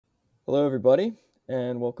Hello, everybody,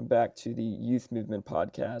 and welcome back to the Youth Movement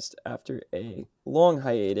Podcast after a long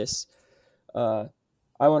hiatus. Uh,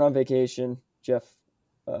 I went on vacation. Jeff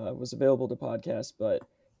was available to podcast, but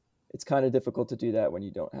it's kind of difficult to do that when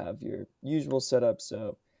you don't have your usual setup.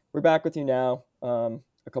 So we're back with you now,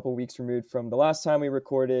 a couple weeks removed from the last time we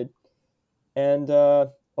recorded, and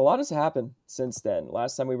a lot has happened since then.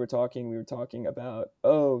 Last time we were talking about,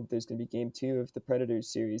 there's going to be game two of the Predators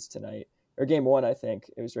series tonight, or game one, I think.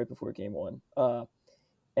 It was right before game one.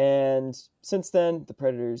 And since then, the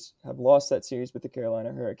Predators have lost that series with the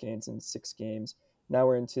Carolina Hurricanes in 6 games. Now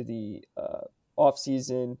we're into the off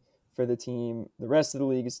season for the team. The rest of the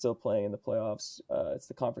league is still playing in the playoffs. It's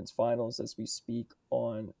the conference finals as we speak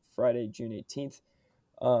on Friday, June 18th.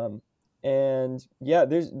 Um, and yeah,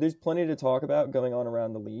 there's plenty to talk about going on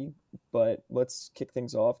around the league, but let's kick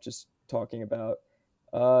things off just talking about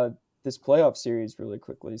uh, this playoff series really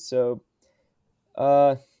quickly. So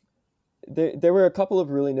uh, there were a couple of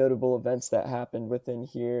really notable events that happened within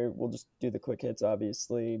here. We'll just do the quick hits,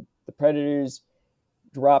 obviously. The Predators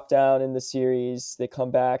drop down in the series. They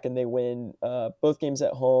come back and they win both games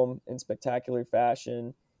at home in spectacular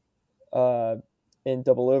fashion, uh, in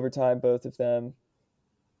double overtime, both of them,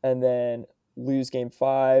 and then lose game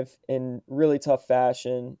five in really tough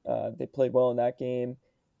fashion. They played well in that game.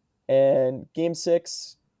 And game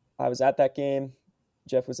six, I was at that game.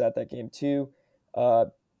 Jeff was at that game too. Uh,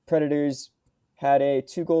 Predators had a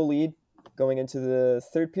 2 goal lead going into the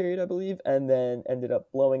third period, I believe, and then ended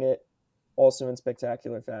up blowing it also in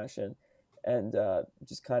spectacular fashion. And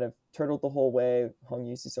just kind of turtled the whole way, hung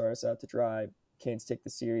UC Saros out to dry. Canes take the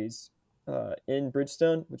series in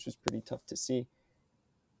Bridgestone, which was pretty tough to see.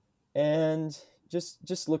 And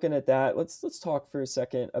just looking at that, let's talk for a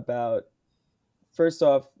second about, first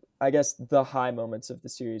off, I guess the high moments of the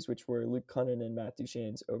series, which were Luke Cunnin and Matt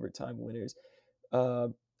Duchene's overtime winners. Uh,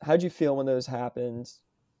 how'd you feel when those happened?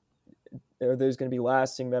 Are those going to be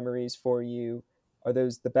lasting memories for you? Are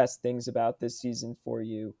those the best things about this season for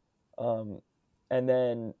you? Um, and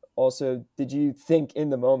then also, did you think in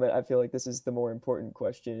the moment? I feel like this is the more important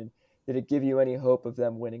question. Did it give you any hope of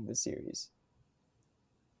them winning the series?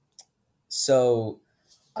 So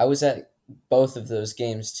I was at both of those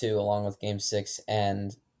games too, along with game six,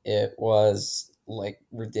 and it was like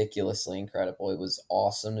ridiculously incredible. It was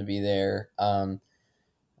awesome to be there. And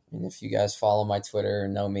if you guys follow my Twitter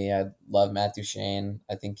and know me, I love Matt Duchene.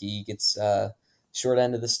 I think he gets short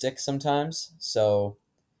end of the stick sometimes. So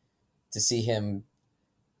to see him,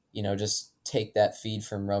 just take that feed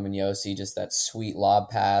from Roman Yossi, just that sweet lob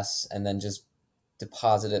pass, and then just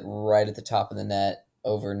deposit it right at the top of the net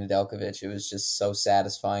over Nedeljkovic. It was just so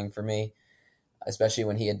satisfying for me, especially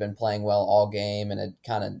when he had been playing well all game and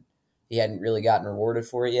he hadn't really gotten rewarded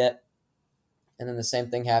for it yet. And then the same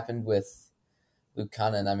thing happened with Luke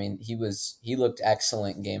Cunnin. I mean, he looked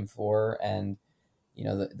excellent in game four, and he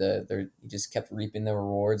just kept reaping the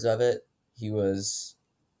rewards of it. He was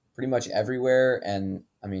pretty much everywhere, and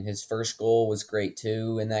I mean, his first goal was great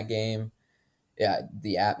too in that game. Yeah,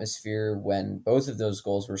 the atmosphere when both of those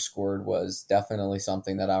goals were scored was definitely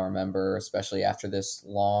something that I remember, especially after this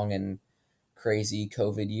long and crazy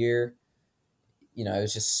COVID year. It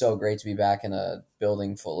was just so great to be back in a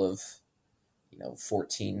building full of,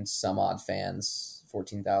 14 some odd fans,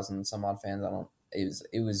 14,000 some odd fans.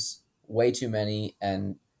 It was way too many.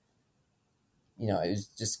 And, it was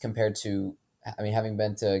just compared to, I mean, having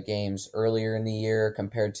been to games earlier in the year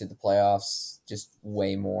compared to the playoffs, just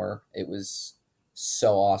way more. It was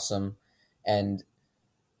so awesome. And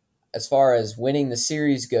as far as winning the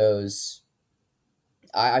series goes,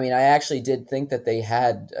 I mean, I actually did think that they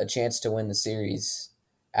had a chance to win the series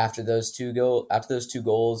after those two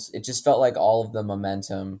goals. It just felt like all of the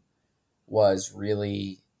momentum was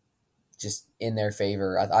really just in their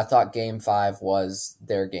favor. I thought Game Five was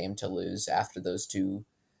their game to lose after those two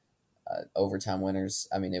overtime winners.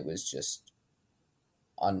 I mean, it was just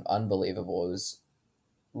unbelievable. It was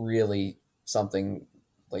really something,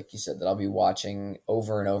 like you said, that I'll be watching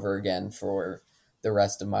over and over again for the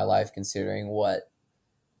rest of my life, considering what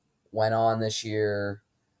went on this year,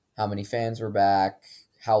 how many fans were back,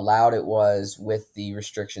 how loud it was with the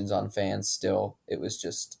restrictions on fans still. It was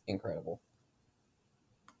just incredible.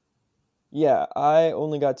 Yeah, I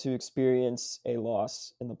only got to experience a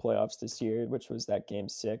loss in the playoffs this year, which was that game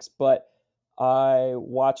six. But I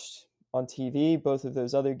watched on TV both of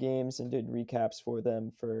those other games and did recaps for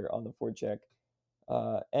them for on the Forecheck.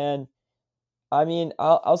 And I mean,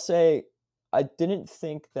 I'll say I didn't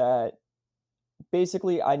think that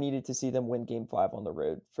basically I needed to see them win game 5 on the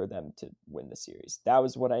road for them to win the series. That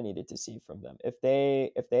was what I needed to see from them. If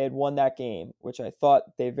they had won that game, which I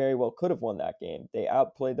thought they very well could have won that game, they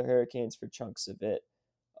outplayed the Hurricanes for chunks of it.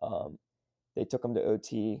 Um, they took them to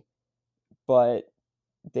OT, but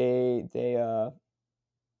they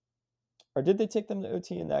or did they take them to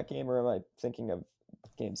OT in that game, or am I thinking of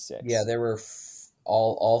game Yeah, 6? there were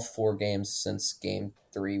all 4 games since game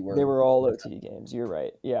 3 They were. were all OT games. You're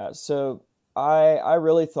right. Yeah. So I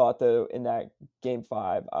really thought though in that game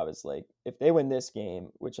 5, I was like, if they win this game,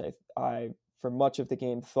 which I for much of the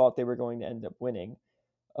game thought they were going to end up winning,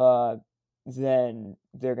 uh, then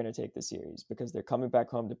they're going to take the series because they're coming back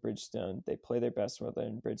home to Bridgestone. They play their best weather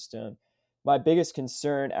in Bridgestone. My biggest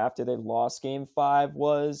concern after they lost game 5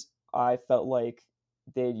 was I felt like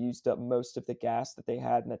they had used up most of the gas that they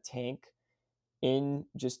had in the tank in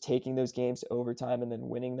just taking those games to overtime and then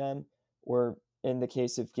winning them, or in the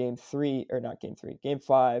case of game 3, or not game 3, game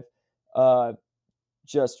 5, uh,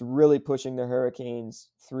 just really pushing the Hurricanes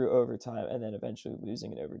through overtime and then eventually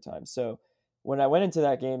losing in overtime. So when I went into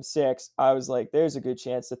that game 6, I was like, there's a good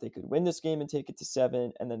chance that they could win this game and take it to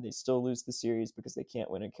 7, and then they still lose the series because they can't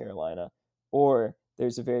win in Carolina. Or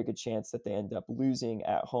there's a very good chance that they end up losing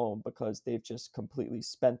at home because they've just completely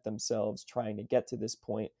spent themselves trying to get to this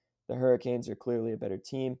point. The Hurricanes are clearly a better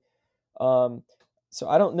team. Um, so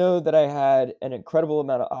I don't know that I had an incredible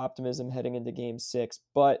amount of optimism heading into game 6,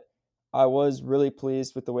 but I was really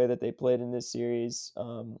pleased with the way that they played in this series.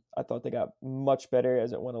 I thought they got much better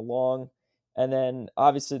as it went along. And then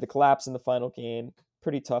obviously the collapse in the final game,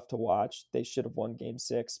 pretty tough to watch. They should have won game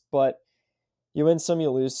 6, but you win some, you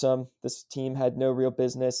lose some. This team had no real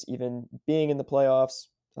business even being in the playoffs,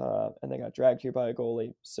 and they got dragged here by a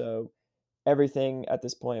goalie. So everything at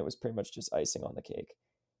this point was pretty much just icing on the cake.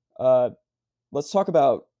 Uh, let's talk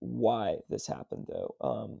about why this happened,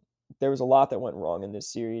 though. There was a lot that went wrong in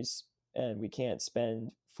this series, and we can't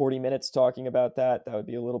spend 40 minutes talking about that. That would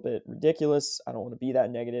be a little bit ridiculous. I don't want to be that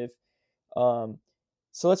negative. Um,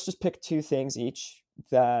 so let's just pick 2 things each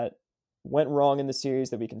that went wrong in the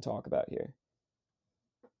series that we can talk about here.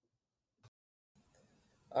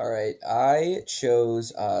 All right, I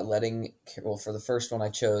chose for the first one, I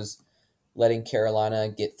chose letting Carolina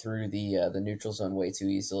get through the neutral zone way too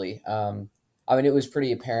easily. I mean, it was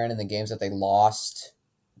pretty apparent in the games that they lost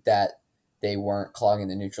that they weren't clogging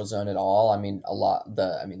the neutral zone at all. I mean,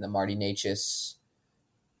 the Marty Necas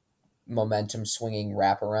momentum swinging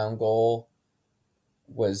wraparound goal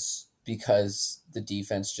was because the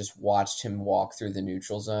defense just watched him walk through the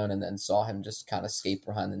neutral zone and then saw him just kind of skate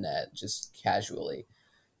behind the net just casually.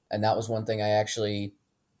 And that was one thing I actually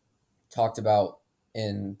talked about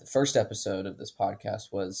in the first episode of this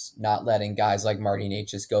podcast, was not letting guys like Marty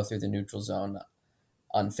Necas go through the neutral zone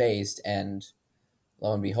unfazed. And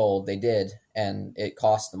lo and behold, they did. And it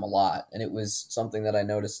cost them a lot. And it was something that I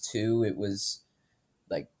noticed too. It was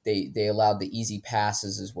like they allowed the easy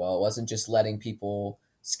passes as well. It wasn't just letting people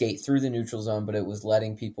skate through the neutral zone, but it was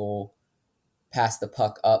letting people pass the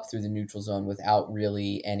puck up through the neutral zone without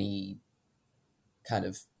really any kind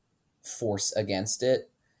of force against it.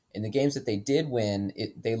 In the games that they did win,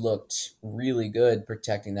 they looked really good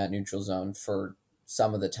protecting that neutral zone for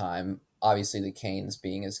some of the time. Obviously, the Canes,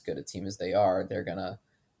 being as good a team as they are, they're gonna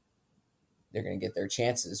get their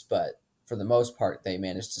chances. But for the most part, they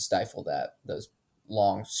managed to stifle those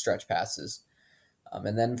long stretch passes.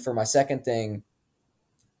 And then for my second thing,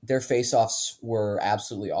 their faceoffs were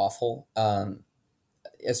absolutely awful,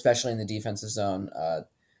 especially in the defensive zone.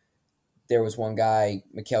 There was one guy,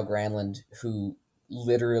 Mikael Granlund, who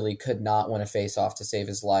literally could not win a faceoff to save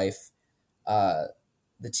his life.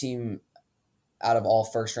 The team, out of all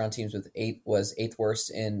first round teams, was eighth worst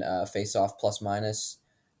in faceoff plus minus,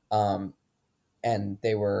 and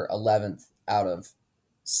they were 11th out of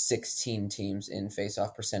 16 teams in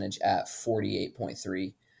faceoff percentage at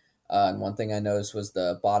 48.3. And one thing I noticed was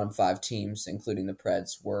the bottom 5 teams, including the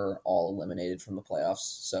Preds, were all eliminated from the playoffs.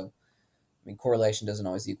 So, I mean, correlation doesn't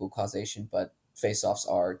always equal causation, but faceoffs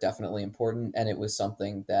are definitely important. And it was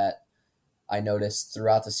something that I noticed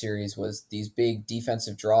throughout the series, was these big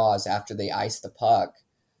defensive draws after they iced the puck,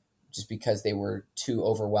 just because they were too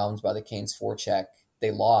overwhelmed by the Canes forecheck.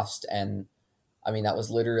 They lost. And I mean, that was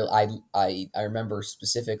literally, I remember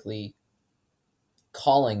specifically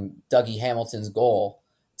calling Dougie Hamilton's goal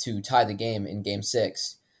to tie the game in game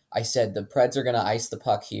 6. I said the Preds are going to ice the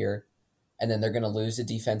puck here, and then they're going to lose a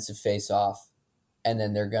defensive faceoff, and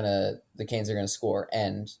then the Canes are going to score.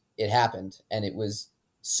 And it happened. And it was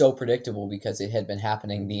so predictable because it had been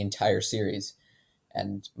happening the entire series.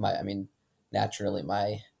 And naturally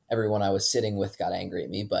everyone I was sitting with got angry at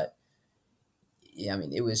me, but yeah, I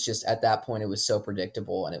mean, it was just at that point, it was so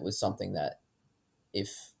predictable, and it was something that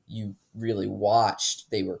if you really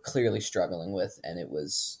watched, they were clearly struggling with, and it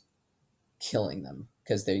was killing them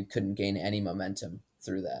because they couldn't gain any momentum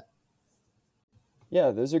through that.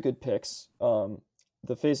 Yeah, those are good picks.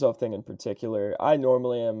 The face-off thing in particular, I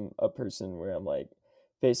normally am a person where I'm like,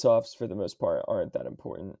 face-offs for the most part aren't that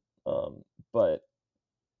important. But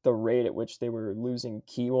the rate at which they were losing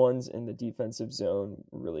key ones in the defensive zone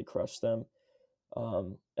really crushed them,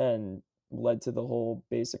 and led to the whole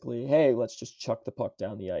basically, hey, let's just chuck the puck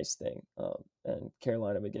down the ice thing. And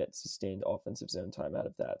Carolina would get sustained offensive zone time out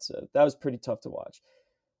of that. So that was pretty tough to watch.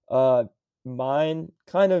 Uh, Mine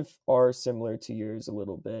kind of are similar to yours a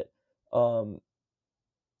little bit. Um,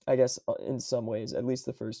 I guess in some ways, at least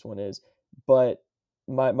the first one is. But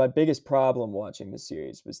my biggest problem watching the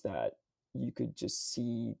series was that you could just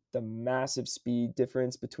see the massive speed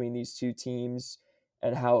difference between these two teams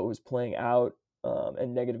and how it was playing out,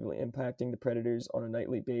 and negatively impacting the Predators on a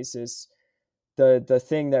nightly basis. The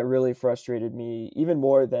thing that really frustrated me even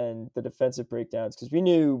more than the defensive breakdowns, because we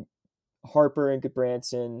knew Harper and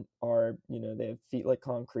Goodbranson are, they have feet like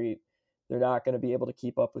concrete. They're not going to be able to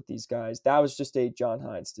keep up with these guys. That was just a John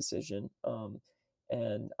Hines decision.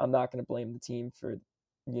 And I'm not going to blame the team for,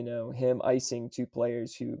 him icing two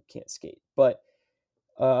players who can't skate. But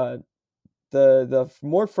uh, the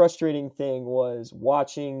more frustrating thing was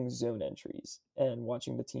watching zone entries and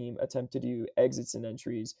watching the team attempt to do exits and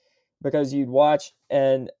entries, because you'd watch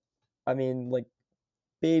and I mean, like,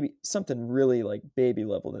 baby, something really like baby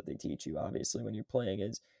level that they teach you obviously when you're playing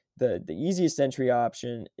is the easiest entry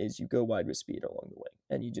option is you go wide with speed along the wing,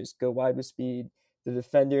 and you just go wide with speed. The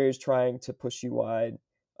defender is trying to push you wide,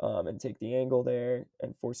 and take the angle there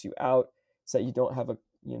and force you out so that you don't have a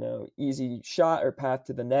easy shot or path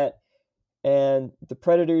to the net. And the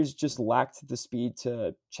Predators just lacked the speed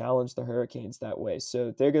to challenge the Hurricanes that way.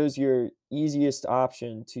 So there goes your easiest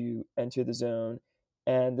option to enter the zone.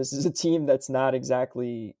 And this is a team that's not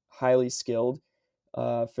exactly highly skilled,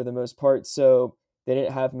 for the most part. So they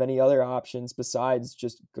didn't have many other options besides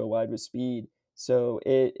just go wide with speed. So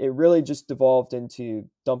it really just devolved into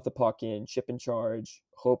dump the puck in, chip and charge,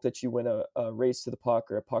 hope that you win a race to the puck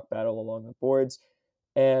or a puck battle along the boards.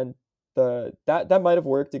 And that might have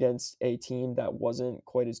worked against a team that wasn't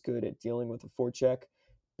quite as good at dealing with a forecheck,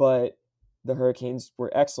 but the Hurricanes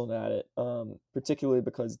were excellent at it, particularly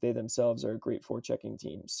because they themselves are a great forechecking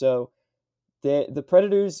team. So the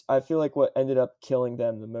Predators, I feel like what ended up killing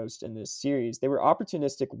them the most in this series, they were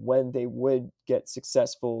opportunistic when they would get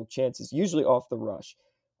successful chances, usually off the rush,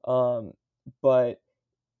 but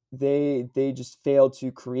they just failed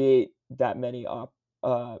to create that many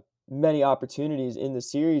opportunities in the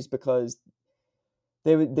series, because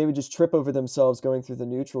they would just trip over themselves going through the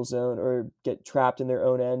neutral zone or get trapped in their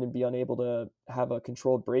own end and be unable to have a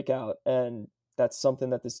controlled breakout. And that's something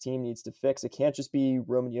that this team needs to fix. It can't just be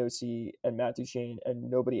Roman Josi and Matt Duchene and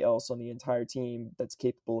nobody else on the entire team that's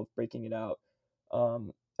capable of breaking it out.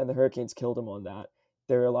 And the Hurricanes killed them on that.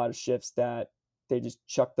 There are a lot of shifts that they just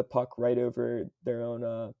chuck the puck right over their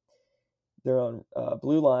own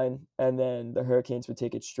blue line, and then the Hurricanes would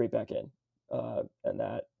take it straight back in. And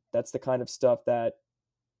that's the kind of stuff that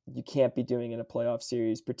you can't be doing in a playoff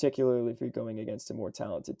series, particularly if you're going against a more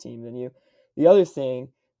talented team than you. The other thing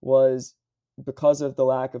was, because of the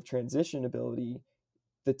lack of transition ability,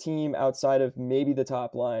 the team outside of maybe the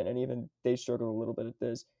top line, and even they struggled a little bit at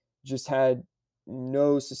this, just had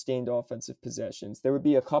no sustained offensive possessions. There would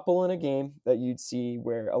be a couple in a game that you'd see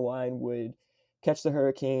where a line would catch the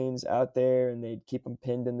Hurricanes out there and they'd keep them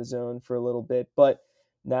pinned in the zone for a little bit. But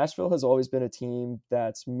Nashville has always been a team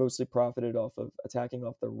that's mostly profited off of attacking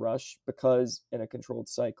off the rush, because in a controlled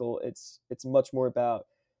cycle, it's much more about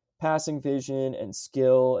passing vision and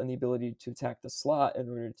skill and the ability to attack the slot in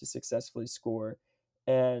order to successfully score.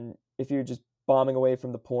 And if you're just bombing away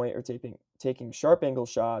from the point or taking sharp angle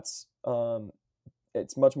shots,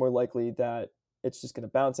 it's much more likely that it's just going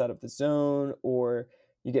to bounce out of the zone, or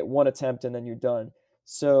you get one attempt and then you're done.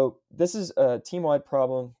 So this is a team-wide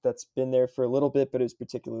problem that's been there for a little bit, but it was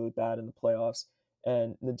particularly bad in the playoffs.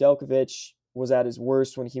 And Nedeljkovic was at his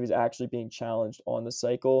worst when he was actually being challenged on the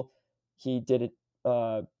cycle. He did it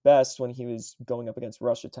best when he was going up against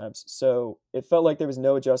rush attempts. So it felt like there was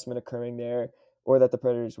no adjustment occurring there, or that the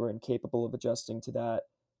Predators were incapable of adjusting to that.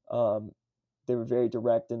 They were very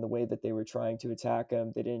direct in the way that they were trying to attack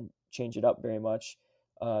him. They didn't change it up very much.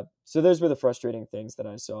 So those were the frustrating things that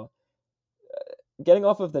I saw. Getting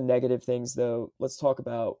off of the negative things, though, let's talk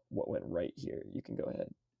about what went right here. You can go ahead.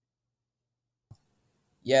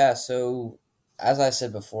 Yeah, so as I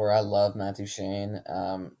said before, I love Matthew Shane,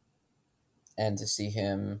 and to see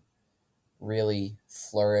him really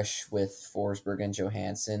flourish with Forsberg and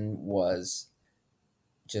Johansson was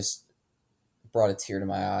just brought a tear to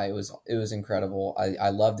my eye. It was incredible. I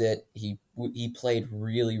loved it. He played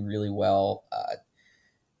really really well.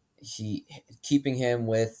 He keeping him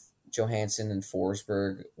with Johansson and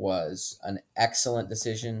Forsberg was an excellent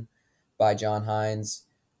decision by John Hines.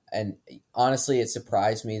 And honestly, it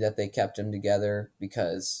surprised me that they kept him together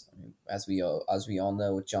because, as we all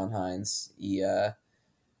know, with John Hines,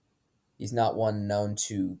 he's not one known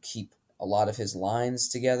to keep a lot of his lines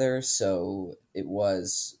together. So it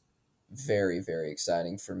was very very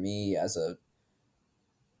exciting for me as a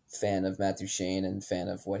fan of Matt Duchene and fan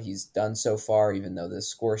of what he's done so far, even though the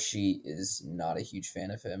score sheet is not a huge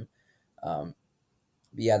fan of him. But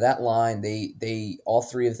yeah, that line, they all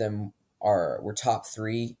three of them were top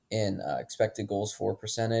three in expected goals for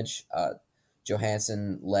percentage.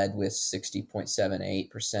 Johansson led with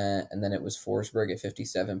 60.78%, and then it was Forsberg at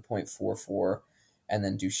 57.44, and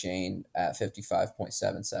then Duchene at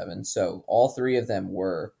 55.77. So all three of them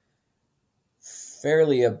were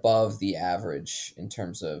fairly above the average in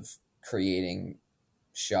terms of creating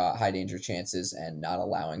high danger chances and not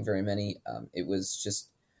allowing very many. It was just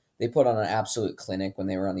they put on an absolute clinic when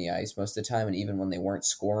they were on the ice most of the time, and even when they weren't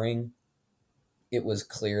scoring, it was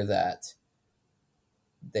clear that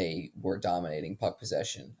they were dominating puck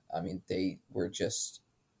possession. I mean, they were just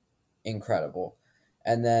incredible.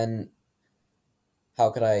 And then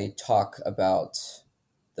how could I talk about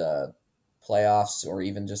the playoffs or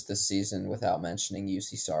even just this season without mentioning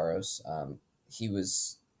UC Saros?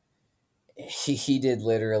 He did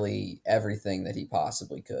literally everything that he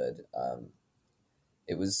possibly could.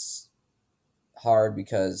 It was hard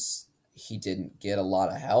because he didn't get a lot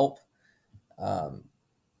of help. And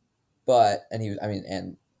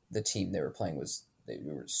the team they were playing they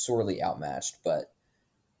were sorely outmatched, but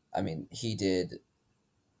I mean, he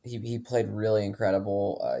played really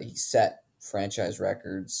incredible. He set franchise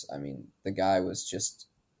records. I mean, the guy was just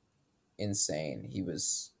insane.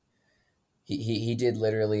 He did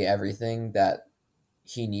literally everything that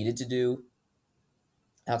he needed to do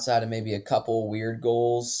outside of maybe a couple weird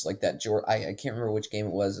goals like that. I can't remember which game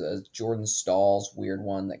it was. Jordan Stahl's weird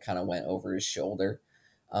one that kind of went over his shoulder,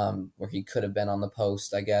 where he could have been on the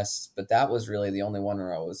post, I guess. But that was really the only one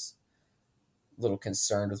where I was a little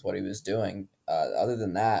concerned with what he was doing. Other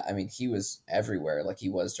than that, I mean, he was everywhere like he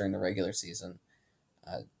was during the regular season.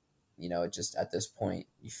 It just at this point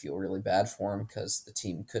you feel really bad for him because the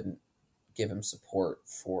team couldn't give him support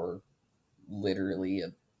for literally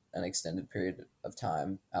an extended period of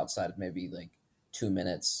time outside of maybe like 2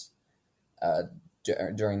 minutes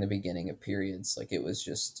during the beginning of periods. Like it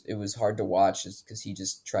was hard to watch because he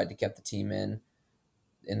just tried to keep the team in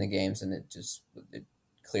the games, and it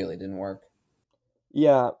clearly didn't work.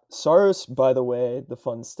 Yeah, Saros, by the way, the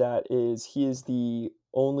fun stat is he is the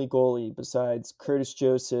only goalie besides Curtis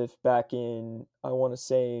Joseph back in, I want to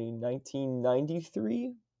say,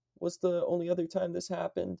 1993 was the only other time this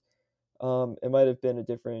happened. It might have been a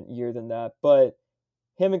different year than that, but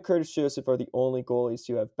him and Curtis Joseph are the only goalies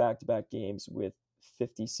to have back-to-back games with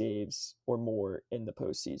 50 saves or more in the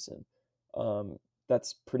postseason.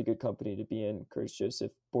 That's pretty good company to be in. Curtis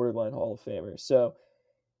Joseph, borderline Hall of Famer. So,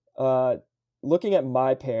 uh, looking at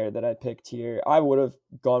my pair that I picked here, I would have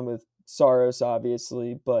gone with Saros,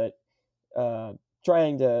 obviously, but uh,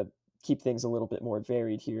 trying to keep things a little bit more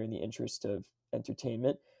varied here in the interest of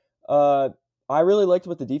entertainment. Uh, I really liked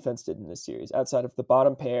what the defense did in this series, outside of the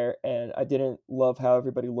bottom pair, and I didn't love how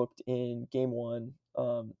everybody looked in game one.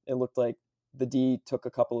 It looked like the D took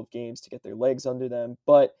a couple of games to get their legs under them,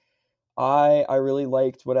 but I really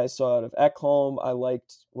liked what I saw out of Ekholm. I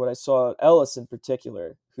liked what I saw of Ellis in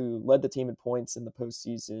particular, who led the team in points in the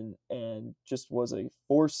postseason and just was a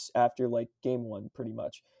force after like game one, pretty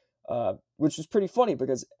much. Which was pretty funny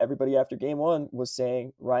because everybody after game one was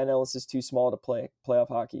saying Ryan Ellis is too small to play playoff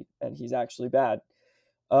hockey, and he's actually bad.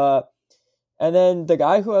 Uh, and then the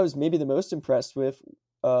guy who I was maybe the most impressed with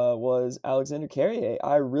was Alexander Carrier.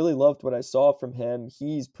 I really loved what I saw from him.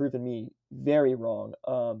 He's proven me very wrong.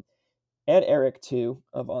 And Eric too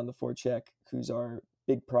of On the Forecheck, who's our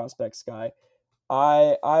big prospects guy.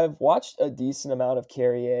 I've watched a decent amount of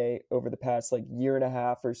Carrier over the past like year and a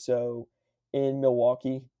half or so in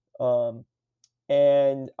Milwaukee.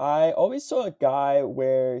 And I always saw a guy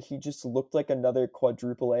where he just looked like another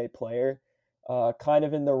quadruple A player, kind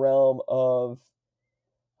of in the realm of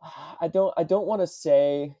I don't want to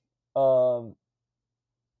say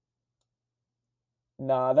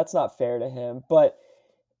nah, that's not fair to him, but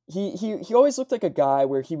he always looked like a guy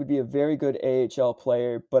where he would be a very good AHL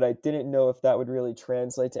player, but I didn't know if that would really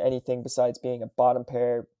translate to anything besides being a bottom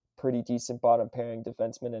pair pretty decent bottom pairing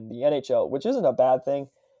defenseman in the NHL, which isn't a bad thing.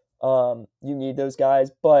 You need those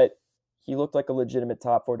guys, but he looked like a legitimate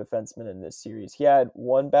top four defenseman in this series. He had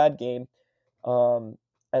one bad game. And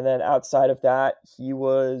then outside of that, he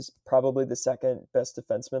was probably the second best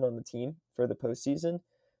defenseman on the team for the postseason.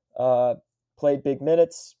 Uh, Played big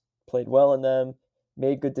minutes, played well in them,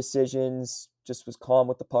 made good decisions, just was calm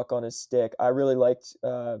with the puck on his stick. I really liked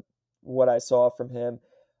what I saw from him.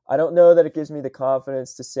 I don't know that it gives me the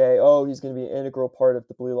confidence to say, oh, he's going to be an integral part of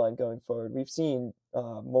the blue line going forward. We've seen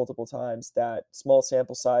multiple times that small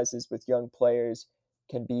sample sizes with young players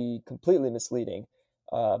can be completely misleading,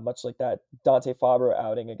 much like that Dante Fabro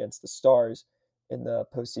outing against the Stars in the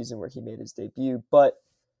postseason where he made his debut. But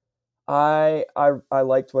I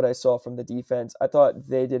liked what I saw from the defense. I thought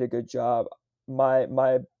they did a good job.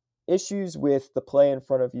 My issues with the play in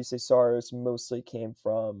front of UC Saros mostly came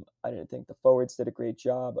from I didn't think the forwards did a great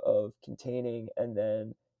job of containing, and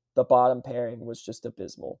then the bottom pairing was just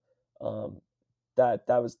abysmal. Um, that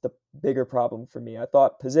was the bigger problem for me. I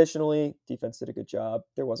thought positionally, defense did a good job.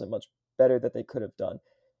 There wasn't much better that they could have done.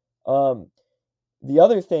 Um, the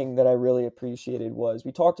other thing that I really appreciated was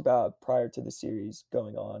we talked about prior to the series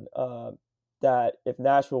going on that if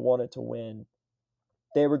Nashville wanted to win,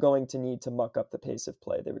 they were going to need to muck up the pace of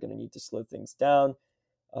play. They were going to need to slow things down,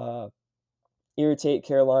 uh, irritate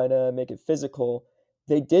Carolina, make it physical.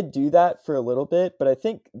 They did do that for a little bit, but I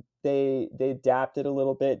think they adapted a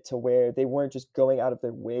little bit to where they weren't just going out of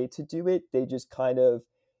their way to do it. They just kind of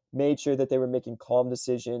made sure that they were making calm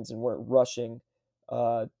decisions and weren't rushing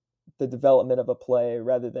uh, the development of a play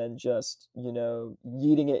rather than just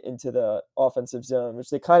yeeting it into the offensive zone, which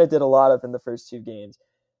they kind of did a lot of in the first two games.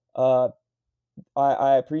 Uh,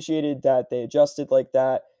 I appreciated that they adjusted like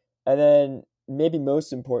that. And then maybe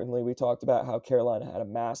most importantly, we talked about how Carolina had a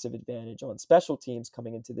massive advantage on special teams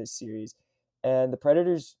coming into this series. And the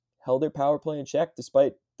Predators held their power play in check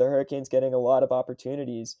despite the Hurricanes getting a lot of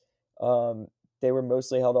opportunities. Um, they were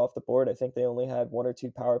mostly held off the board. I think they only had one or two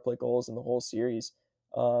power play goals in the whole series.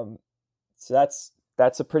 Um, so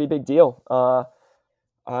that's a pretty big deal.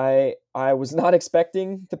 I was not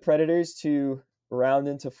expecting the Predators to round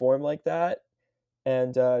into form like that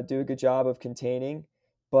and do a good job of containing.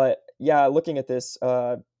 But yeah, looking at this,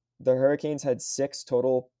 the Hurricanes had 6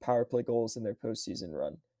 total power play goals in their postseason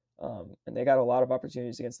run, and they got a lot of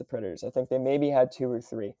opportunities against the Predators. I think they maybe had 2 or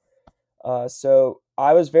 3. So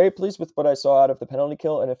I was very pleased with what I saw out of the penalty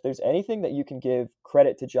kill. And if there's anything that you can give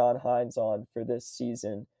credit to John Hynes on for this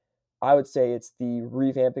season, I would say it's the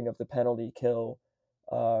revamping of the penalty kill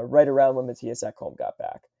right around when Matthias Ekholm got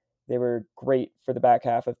back. They were great for the back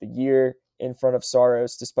half of the year in front of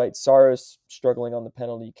Saros, despite Saros struggling on the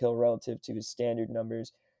penalty kill relative to his standard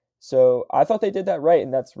numbers. So I thought they did that right,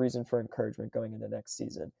 and that's reason for encouragement going into next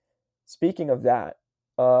season. Speaking of that,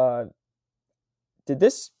 did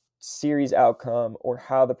this series outcome or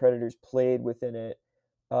how the Predators played within it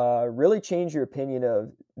really change your opinion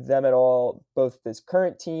of them at all, both this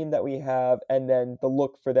current team that we have and then the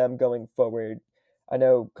look for them going forward? I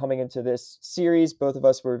know coming into this series, both of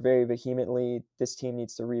us were very vehemently, this team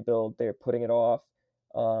needs to rebuild. They're putting it off,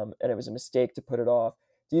 and it was a mistake to put it off.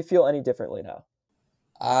 Do you feel any differently now?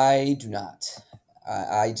 I do not.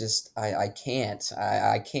 I can't.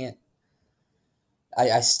 I can't.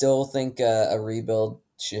 I still think a rebuild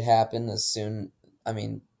should happen as soon. I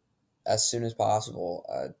mean, as soon as possible.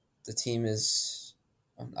 The team is.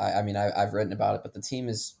 I've written about it, but the team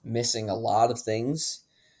is missing a lot of things.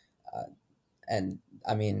 And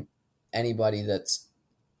I mean, anybody that's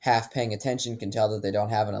half paying attention can tell that they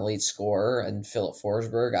don't have an elite scorer. And Philip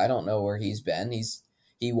Forsberg, I don't know where he's been.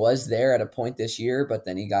 He was there at a point this year, but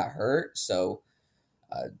then he got hurt. So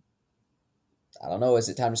I don't know. Is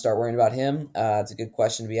it time to start worrying about him? It's a good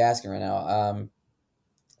question to be asking right now.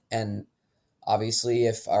 And obviously,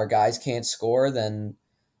 if our guys can't score, then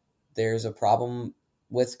there's a problem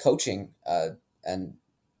with coaching. And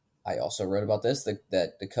I also wrote about this,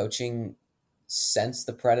 that the coaching since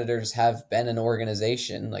the Predators have been an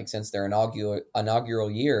organization, like since their inaugural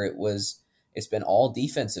year, it's been all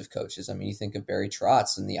defensive coaches. I mean, you think of Barry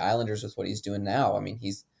Trotz and the Islanders with what he's doing now. I mean,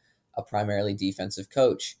 he's a primarily defensive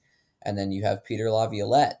coach. And then you have Peter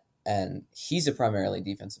Laviolette, and he's a primarily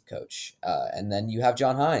defensive coach. And then you have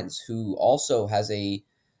John Hynes, who also has a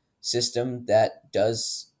system that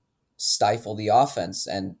does stifle the offense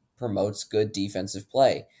and promotes good defensive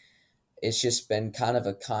play. It's just been kind of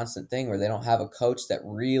a constant thing where they don't have a coach that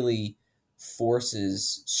really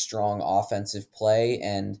forces strong offensive play,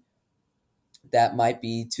 and that might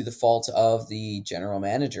be to the fault of the general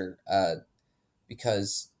manager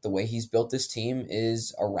because the way he's built this team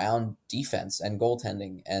is around defense and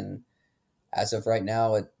goaltending. And as of right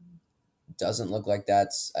now, doesn't look like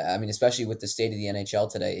that's, I mean, especially with the state of the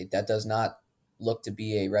NHL today, that does not look to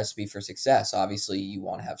be a recipe for success. Obviously, you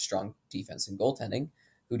want to have strong defense and goaltending.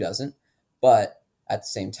 Who doesn't? But at the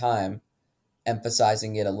same time,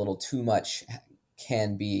 emphasizing it a little too much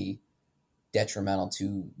can be detrimental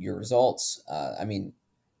to your results. I mean,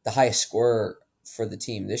 the highest scorer for the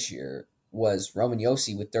team this year was Roman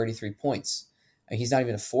Josi with 33 points. I mean, he's not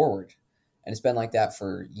even a forward, and it's been like that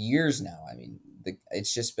for years now. I mean,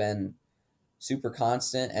 it's just been super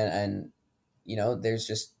constant, and you know, there's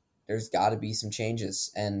got to be some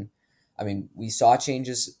changes. And I mean, we saw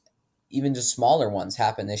changes, even just smaller ones,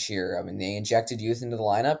 happen this year. I mean, they injected youth into the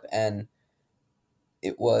lineup, and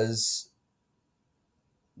it was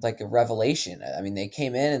like a revelation. I mean, they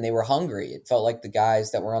came in and they were hungry. It felt like the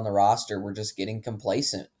guys that were on the roster were just getting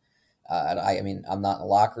complacent. I mean, I'm not in the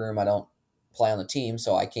locker room. I don't play on the team,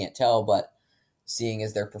 so I can't tell. But seeing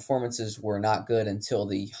as their performances were not good until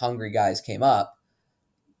the hungry guys came up,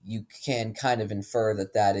 you can kind of infer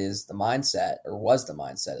that that is the mindset, or was the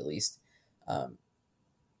mindset at least.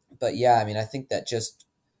 But yeah, I mean, I think that just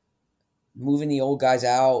moving the old guys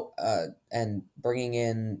out and bringing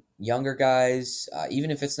in younger guys,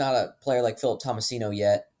 even if it's not a player like Philip Tomasino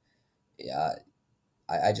yet,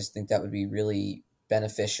 I just think that would be really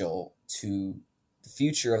beneficial to the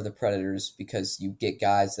future of the Predators, because you get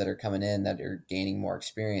guys that are coming in that are gaining more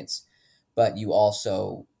experience, but you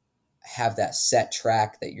also have that set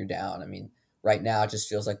track that you're down. I mean, right now it just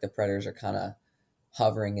feels like the Predators are kind of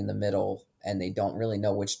hovering in the middle and they don't really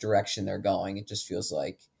know which direction they're going. It just feels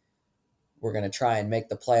like we're going to try and make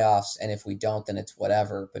the playoffs, and if we don't, then it's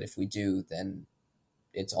whatever. But if we do, then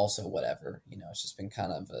it's also whatever. You know, it's just been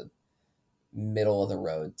kind of a middle of the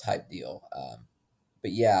road type deal.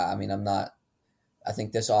 But yeah, I mean, I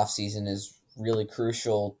think this offseason is really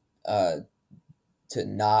crucial to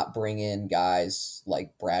not bring in guys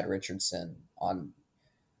like Brad Richardson on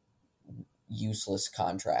useless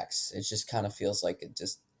contracts. It just kind of feels like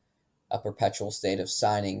a perpetual state of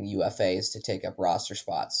signing UFAs to take up roster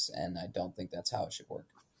spots, and I don't think that's how it should work.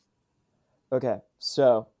 Okay,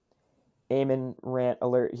 so Eamon rant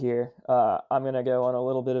alert here. I'm going to go on a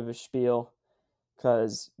little bit of a spiel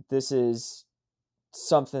because this is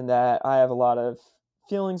something that I have a lot of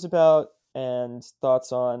feelings about and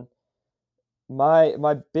thoughts on.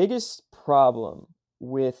 My biggest problem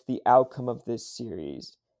with the outcome of this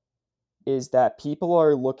series is that people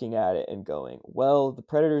are looking at it and going, well, the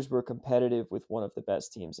Predators were competitive with one of the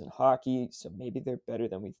best teams in hockey, so maybe they're better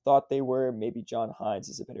than we thought they were. Maybe John Hynes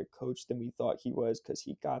is a better coach than we thought he was because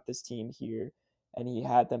he got this team here and he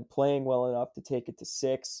had them playing well enough to take it to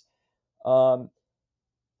 6.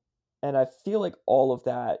 And I feel like all of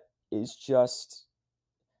that is just,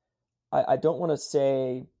 I don't want to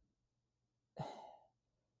say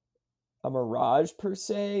a mirage per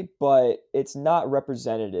se, but it's not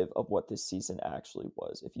representative of what this season actually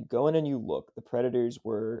was. If you go in and you look, the Predators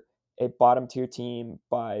were a bottom tier team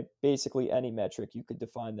by basically any metric you could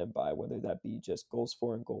define them by, whether that be just goals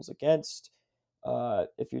for and goals against.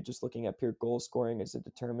 If you're just looking at pure goal scoring as a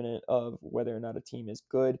determinant of whether or not a team is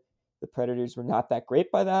good, the Predators were not that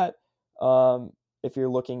great by that. If you're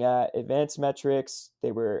looking at advanced metrics,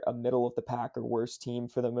 they were a middle of the pack or worse team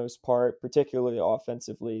for the most part, particularly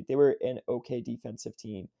offensively. They were an okay defensive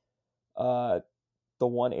team. The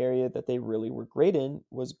one area that they really were great in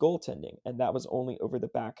was goaltending, and that was only over the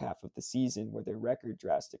back half of the season where their record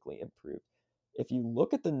drastically improved. If you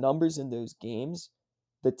look at the numbers in those games,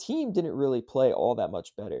 the team didn't really play all that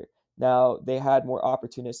much better. Now, they had more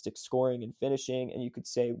opportunistic scoring and finishing, and you could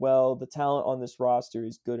say, well, the talent on this roster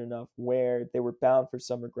is good enough where they were bound for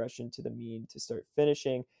some regression to the mean to start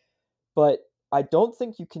finishing. But I don't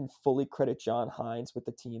think you can fully credit John Hynes with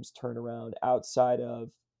the team's turnaround outside of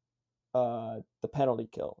the penalty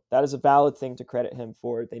kill. That is a valid thing to credit him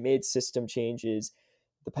for. They made system changes.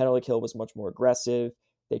 The penalty kill was much more aggressive.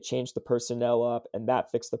 They changed the personnel up, and that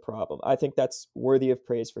fixed the problem. I think that's worthy of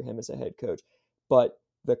praise for him as a head coach. But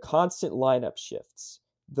the constant lineup shifts,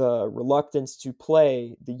 the reluctance to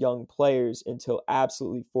play the young players until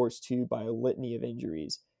absolutely forced to by a litany of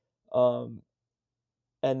injuries, and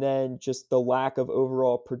then just the lack of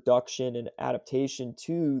overall production and adaptation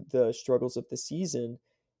to the struggles of the season,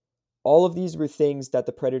 all of these were things that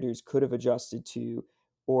the Predators could have adjusted to,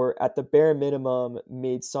 or at the bare minimum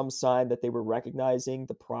made some sign that they were recognizing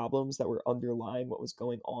the problems that were underlying what was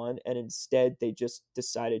going on, and instead they just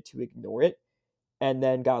decided to ignore it and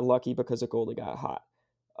then got lucky because a goalie got hot.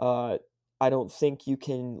 I don't think you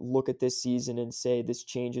can look at this season and say this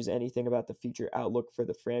changes anything about the future outlook for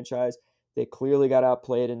the franchise. They clearly got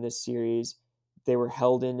outplayed in this series. They were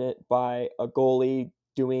held in it by a goalie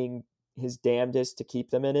doing his damnedest to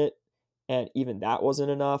keep them in it, and even that wasn't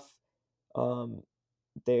enough.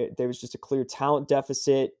 There was just a clear talent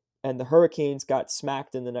deficit, and the Hurricanes got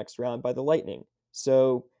smacked in the next round by the Lightning.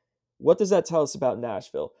 So, what does that tell us about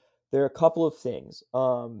Nashville? There are a couple of things.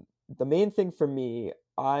 The main thing for me,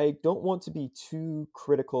 I don't want to be too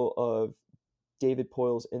critical of David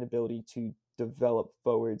Poyle's inability to develop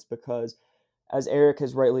forwards because, as Eric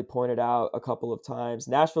has rightly pointed out a couple of times,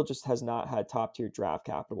 Nashville just has not had top tier draft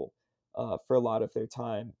capital for a lot of their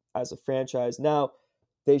time as a franchise. Now,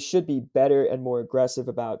 they should be better and more aggressive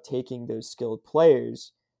about taking those skilled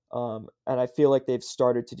players. And I feel like they've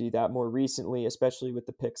started to do that more recently, especially with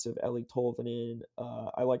the picks of Eeli Tolvanen.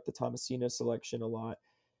 I like the Tomasino selection a lot.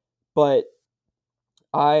 But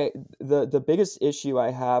the biggest issue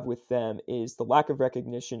I have with them is the lack of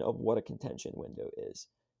recognition of what a contention window is.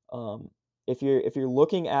 If you're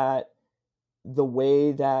looking at the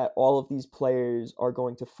way that all of these players are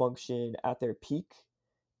going to function at their peak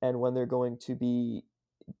and when they're going to be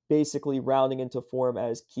basically rounding into form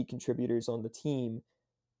as key contributors on the team,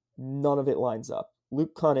 none of it lines up.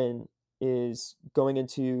 Luke Kunin is going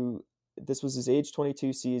into, this was his age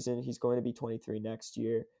 22 season. He's going to be 23 next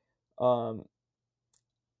year,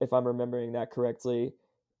 if I'm remembering that correctly.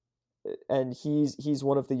 And he's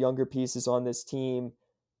one of the younger pieces on this team.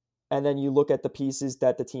 And then you look at the pieces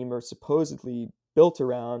that the team are supposedly built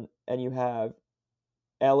around, and you have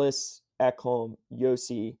Ellis, Ekholm,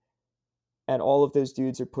 Josi, and all of those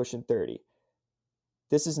dudes are pushing 30.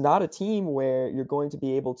 This is not a team where you're going to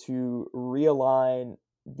be able to realign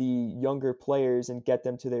the younger players and get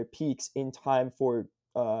them to their peaks in time for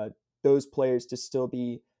those players to still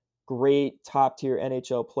be great top tier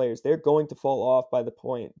NHL players. They're going to fall off by the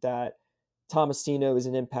point that Tomasino is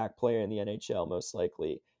an impact player in the NHL, most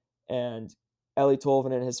likely. And Eeli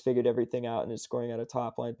Tolvanen has figured everything out and is scoring at a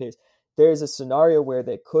top line pace. There's a scenario where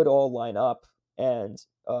they could all line up, and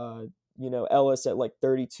Ellis at like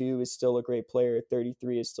 32 is still a great player.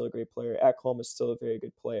 33 is still a great player. Ekholm is still a very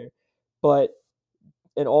good player. But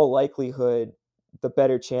in all likelihood, the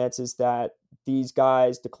better chance is that these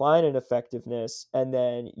guys decline in effectiveness, and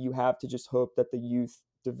then you have to just hope that the youth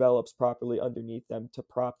develops properly underneath them to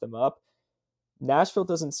prop them up. Nashville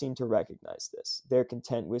doesn't seem to recognize this. They're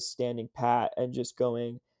content with standing pat and just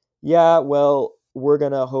going, yeah, well, we're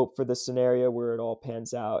going to hope for the scenario where it all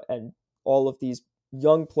pans out. And all of these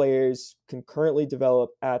young players can currently develop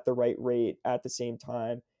at the right rate at the same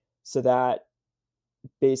time so that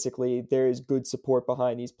basically there is good support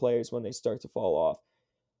behind these players when they start to fall off.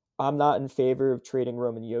 I'm not in favor of trading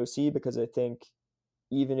Roman Josi because I think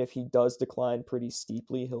even if he does decline pretty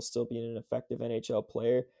steeply, he'll still be an effective NHL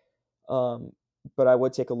player. But I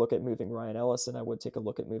would take a look at moving Ryan Ellis, and I would take a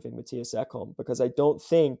look at moving Mattias Ekholm, because I don't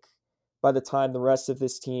think by the time the rest of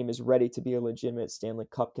this team is ready to be a legitimate Stanley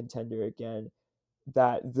Cup contender again,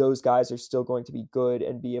 that those guys are still going to be good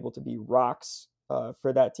and be able to be rocks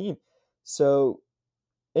for that team. So,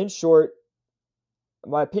 in short,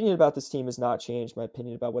 my opinion about this team has not changed. My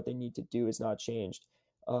opinion about what they need to do has not changed.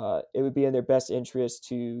 It would be in their best interest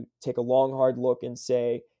to take a long, hard look and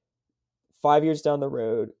say, 5 years down the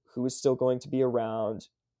road, who is still going to be around?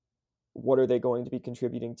 What are they going to be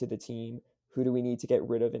contributing to the team? Who do we need to get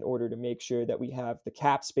rid of in order to make sure that we have the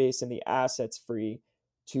cap space and the assets free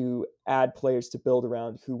to add players to build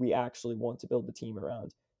around who we actually want to build the team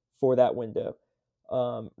around for that window,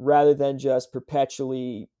 rather than just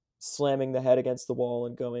perpetually slamming the head against the wall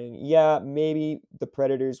and going, yeah, maybe the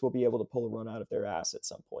Predators will be able to pull a run out of their ass at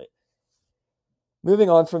some point. Moving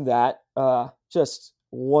on from that, just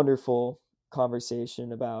wonderful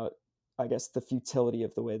conversation about, I guess, the futility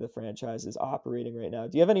of the way the franchise is operating right now.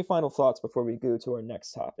 Do you have any final thoughts before we go to our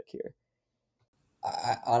next topic here?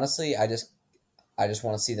 Honestly, I just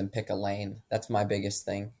want to see them pick a lane. That's my biggest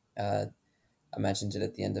thing. I mentioned it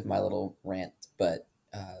at the end of my little rant, but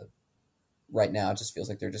right now it just feels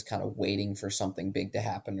like they're just kind of waiting for something big to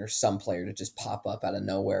happen or some player to just pop up out of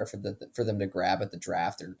nowhere for them to grab at the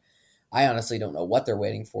draft. Or I honestly don't know what they're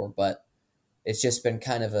waiting for, but it's just been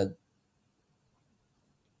kind of a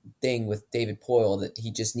thing with David Poile that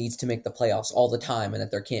he just needs to make the playoffs all the time and that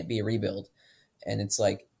there can't be a rebuild. And it's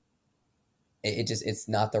like, it's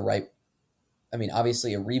not the right. I mean,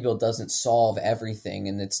 obviously a rebuild doesn't solve everything,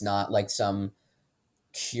 and it's not like some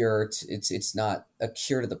cure. It's not a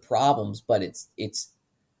cure to the problems, but it's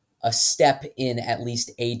a step in at least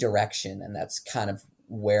a direction. And that's kind of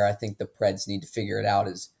where I think the Preds need to figure it out,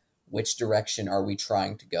 is which direction are we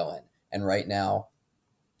trying to go in? And right now,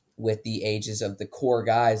 with the ages of the core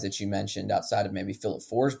guys that you mentioned outside of maybe Philip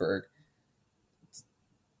Forsberg,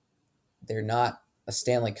 they're not a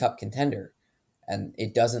Stanley Cup contender. And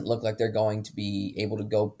it doesn't look like they're going to be able to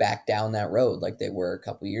go back down that road like they were a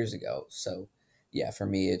couple years ago. So, yeah, for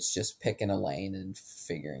me, it's just picking a lane and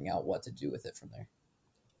figuring out what to do with it from there.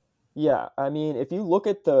 Yeah, I mean, if you look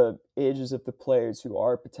at the ages of the players who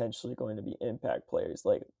are potentially going to be impact players,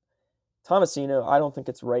 like Tomasino, I don't think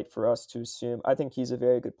it's right for us to assume. I think he's a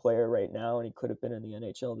very good player right now, and he could have been in the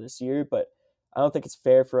NHL this year, but I don't think it's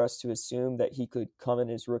fair for us to assume that he could come in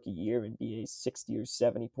his rookie year and be a 60 or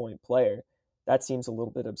 70 point player. That seems a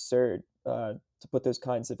little bit absurd to put those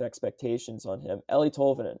kinds of expectations on him. Eli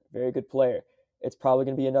Tolvanen, very good player. It's probably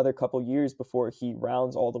going to be another couple years before he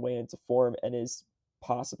rounds all the way into form and is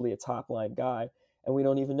possibly a top line guy. And we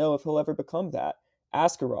don't even know if he'll ever become that.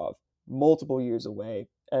 Askarov, multiple years away.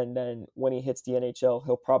 And then when he hits the NHL,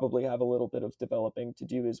 he'll probably have a little bit of developing to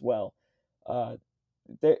do as well. Uh,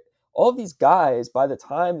 all of these guys, by the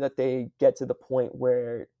time that they get to the point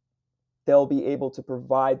where they'll be able to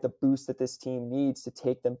provide the boost that this team needs to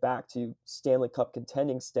take them back to Stanley Cup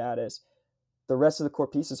contending status, the rest of the core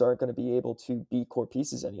pieces aren't going to be able to be core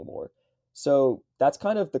pieces anymore. So that's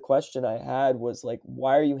kind of the question I had was like,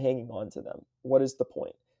 why are you hanging on to them? What is the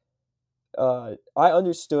point? I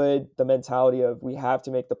understood the mentality of we have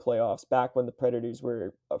to make the playoffs back when the Predators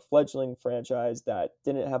were a fledgling franchise that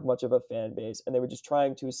didn't have much of a fan base, and they were just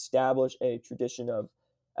trying to establish a tradition of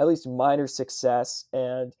at least minor success.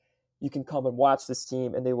 And you can come and watch this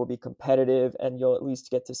team, and they will be competitive, and you'll at least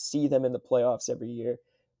get to see them in the playoffs every year.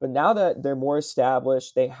 But now that they're more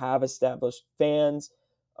established, they have established fans.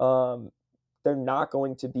 Um, they're not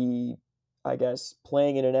going to be, I guess,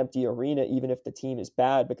 playing in an empty arena, even if the team is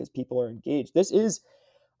bad, because people are engaged.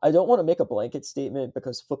 I don't want to make a blanket statement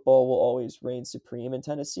because football will always reign supreme in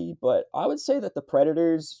Tennessee, but I would say that the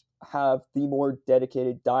Predators have the more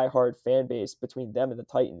dedicated, diehard fan base between them and the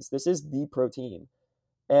Titans. This is the pro team.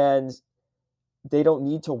 And they don't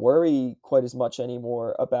need to worry quite as much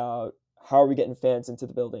anymore about how are we getting fans into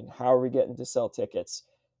the building? How are we getting to sell tickets?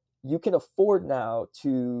 You can afford now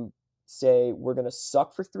to say, we're going to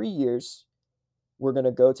suck for 3 years. We're going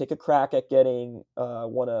to go take a crack at getting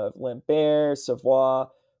one of Lambert, Savoie,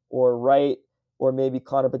 or Wright, or maybe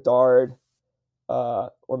Connor Bedard,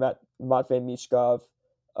 or Matvey Mishkov,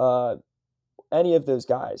 uh, any of those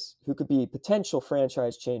guys who could be potential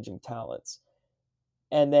franchise-changing talents.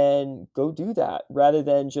 And then go do that rather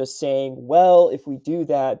than just saying, well, if we do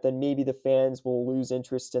that, then maybe the fans will lose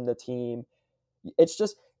interest in the team. It's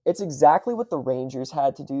exactly what the Rangers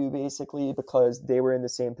had to do basically, because they were in the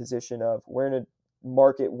same position of we're in a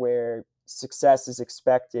market where success is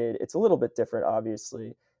expected. It's a little bit different,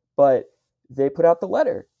 obviously, but they put out the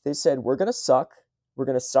letter. They said, we're going to suck. We're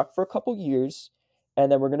going to suck for a couple years,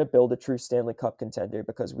 and then we're going to build a true Stanley Cup contender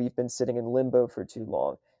because we've been sitting in limbo for too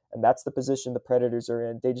long. And that's the position the Predators are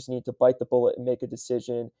in. They just need to bite the bullet and make a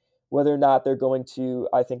decision whether or not they're going to,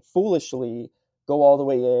 I think, foolishly go all the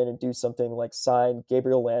way in and do something like sign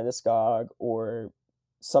Gabriel Landeskog or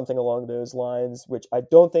something along those lines, which I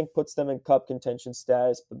don't think puts them in cup contention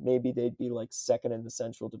status, but maybe they'd be like second in the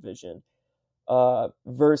Central Division.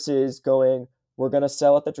 Versus going, we're going to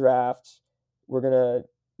sell at the draft. We're going to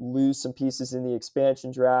lose some pieces in the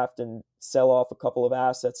expansion draft and sell off a couple of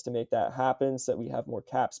assets to make that happen so that we have more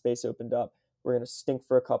cap space opened up. We're going to stink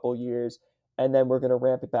for a couple years, and then we're going to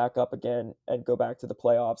ramp it back up again and go back to the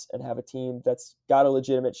playoffs and have a team that's got a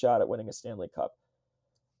legitimate shot at winning a Stanley Cup.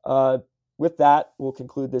 With that, we'll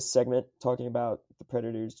conclude this segment talking about the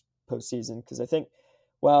Predators postseason because I think,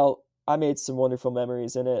 well, I made some wonderful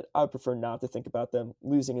memories in it. I would prefer not to think about them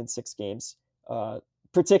losing in 6 games.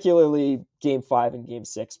 Particularly Game 5 and Game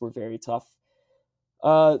 6 were very tough.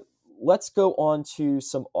 Let's go on to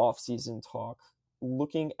some offseason talk.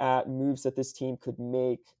 Looking at moves that this team could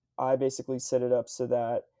make, I basically set it up so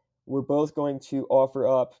that we're both going to offer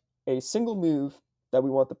up a single move that we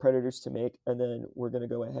want the Predators to make, and then we're going to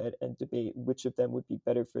go ahead and debate which of them would be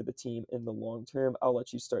better for the team in the long term. I'll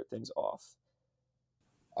let you start things off.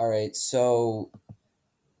 All right, so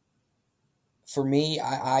for me,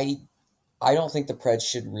 I don't think the Preds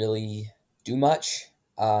should really do much.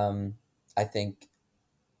 I think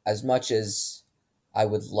as much as I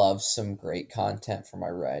would love some great content for my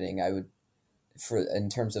writing, I would for in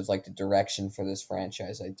terms of like the direction for this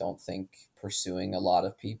franchise, I don't think pursuing a lot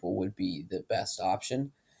of people would be the best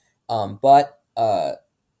option. But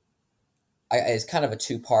it's kind of a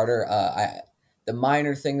two-parter. The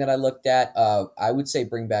minor thing that I looked at, I would say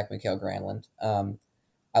bring back Mikael Granlund.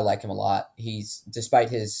 I like him a lot. He's despite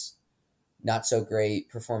his not so great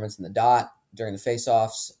performance in the dot during the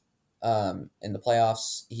faceoffs in the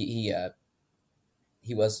playoffs. He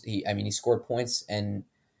scored points and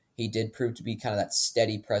he did prove to be kind of that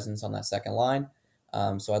steady presence on that second line.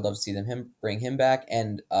 So I'd love to see them bring him back.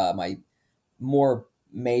 And my more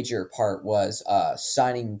major part was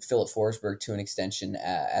signing Philip Forsberg to an extension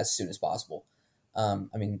as soon as possible. I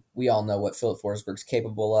mean, we all know what Philip Forsberg's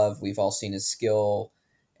capable of. We've all seen his skill.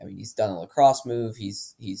 I mean, he's done a lacrosse move. I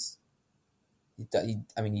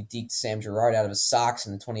mean, he deked Sam Girard out of his socks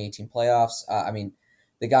in the 2018 playoffs. I mean,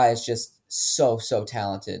 the guy is just so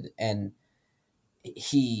talented, and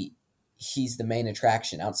he's the main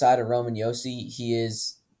attraction outside of Roman Josi. He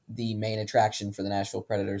is the main attraction for the Nashville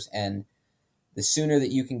Predators, and the sooner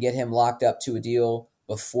that you can get him locked up to a deal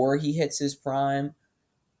before he hits his prime,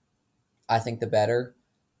 I think the better.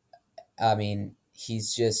 I mean,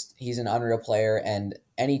 he's an unreal player, and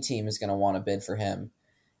any team is going to want to bid for him.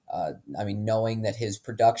 I mean, knowing that his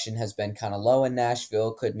production has been kind of low in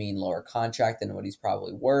Nashville could mean lower contract than what he's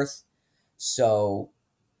probably worth. So,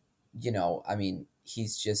 I mean,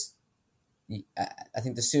 I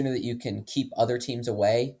think the sooner that you can keep other teams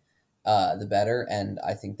away, the better. And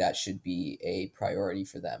I think that should be a priority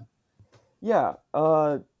for them. Yeah,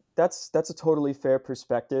 that's a totally fair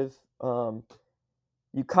perspective. You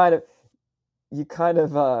kind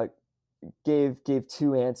of gave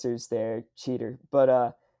two answers there, cheater.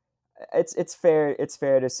 But it's fair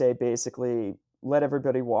to say basically let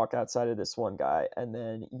everybody walk outside of this one guy and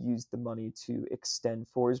then use the money to extend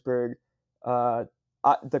Forsberg.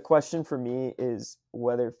 The question for me is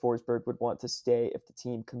whether Forsberg would want to stay if the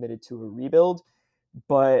team committed to a rebuild,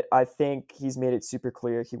 but I think he's made it super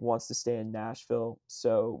clear he wants to stay in Nashville,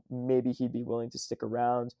 so maybe he'd be willing to stick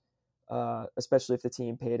around, especially if the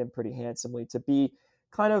team paid him pretty handsomely to be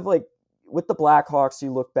kind of like with the Blackhawks.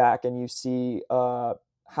 You look back and you see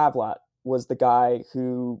Havlat was the guy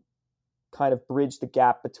who kind of bridged the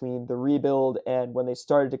gap between the rebuild and when they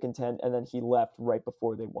started to contend, and then he left right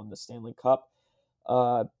before they won the Stanley Cup.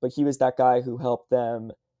 But he was that guy who helped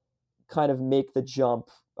them kind of make the jump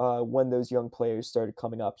when those young players started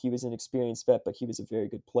coming up. He was an experienced vet, but he was a very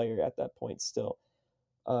good player at that point still.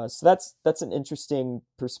 So that's an interesting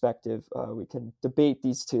perspective. We can debate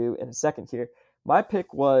these two in a second here. My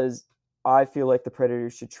pick was I feel like the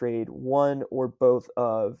Predators should trade one or both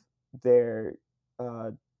of their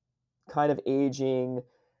kind of aging,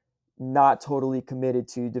 not totally committed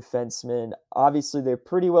to defensemen. Obviously, they're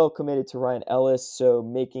pretty well committed to Ryan Ellis, so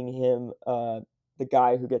making him the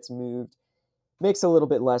guy who gets moved makes a little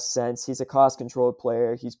bit less sense. He's a cost-controlled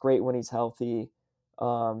player. He's great when he's healthy.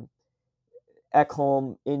 Ekholm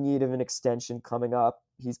in need of an extension coming up.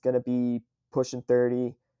 He's going to be pushing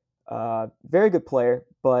 30. Very good player,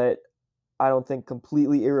 but I don't think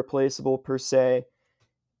completely irreplaceable per se.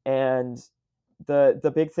 And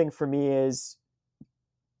the big thing for me is,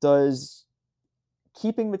 does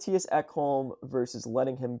keeping Matthias Ekholm versus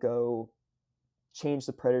letting him go change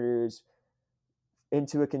the Predators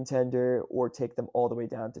into a contender or take them all the way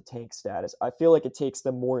down to tank status? I feel like it takes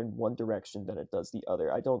them more in one direction than it does the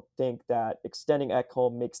other. I don't think that extending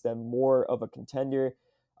Ekholm makes them more of a contender.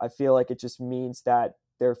 I feel like it just means that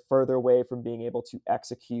they're further away from being able to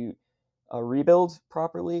execute a rebuild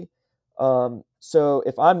properly. So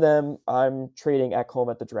if I'm them, I'm trading Ekholm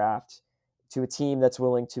at the draft to a team that's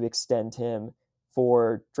willing to extend him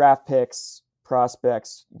for draft picks,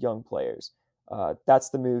 prospects, young players. That's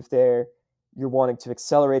the move there. You're wanting to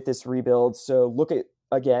accelerate this rebuild. So look at,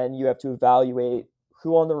 again, you have to evaluate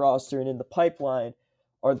who on the roster and in the pipeline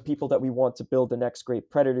are the people that we want to build the next great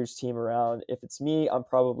Predators team around. If it's me, I'm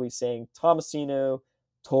probably saying Tomasino,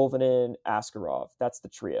 Tolvanen, Askarov. That's the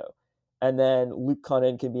trio. And then Luke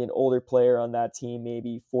Kunin can be an older player on that team.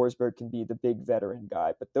 Maybe Forsberg can be the big veteran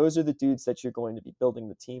guy. But those are the dudes that you're going to be building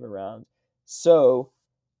the team around. So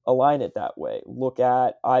align it that way. Look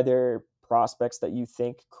at either prospects that you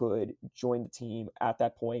think could join the team at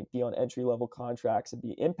that point, be on entry-level contracts and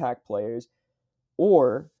be impact players,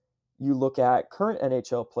 or you look at current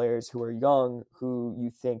NHL players who are young, who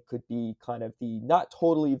you think could be kind of the not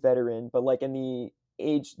totally veteran, but like in the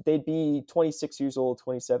age, they'd be 26 years old,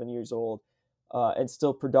 27 years old, and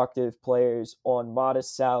still productive players on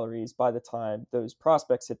modest salaries by the time those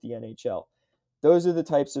prospects hit the NHL. Those are the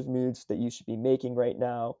types of moves that you should be making right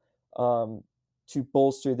now to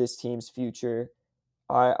bolster this team's future.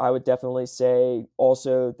 I would definitely say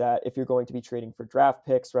also that if you're going to be trading for draft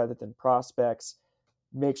picks rather than prospects,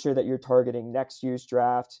 make sure that you're targeting next year's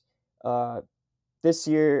draft. This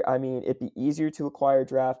year, I mean, it'd be easier to acquire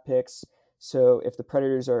draft picks. So if the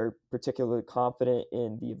Predators are particularly confident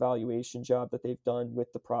in the evaluation job that they've done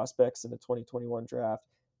with the prospects in the 2021 draft,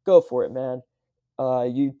 go for it, man.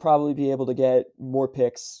 You'd probably be able to get more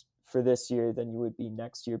picks for this year than you would be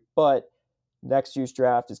next year. But next year's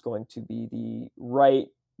draft is going to be the right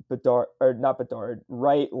Bedard, or not Bedard,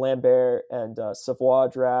 Wright, Lambert, and Savoie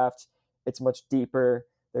draft. It's much deeper.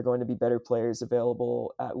 They're going to be better players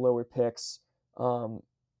available at lower picks.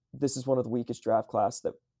 This is one of the weakest draft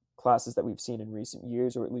classes that we've seen in recent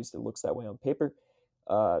years, or at least it looks that way on paper.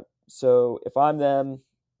 So if I'm them,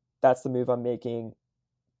 that's the move I'm making.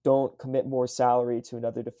 Don't commit more salary to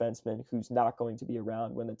another defenseman who's not going to be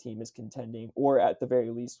around when the team is contending, or at the very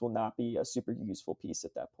least will not be a super useful piece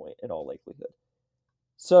at that point in all likelihood.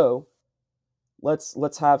 So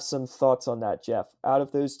let's have some thoughts on that, Jeff. Out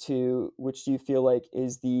of those two, which do you feel like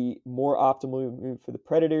is the more optimal move for the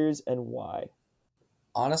Predators, and why?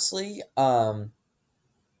 Honestly, I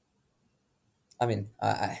mean,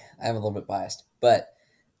 I'm a little bit biased, but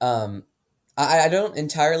I don't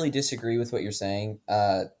entirely disagree with what you're saying.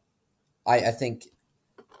 I think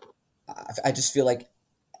I just feel like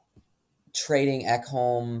trading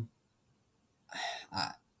Ekholm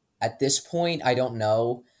at this point, I don't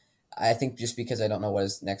know. I think just because I don't know what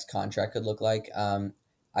his next contract could look like.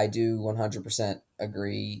 I do 100%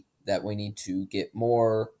 agree that we need to get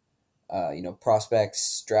more,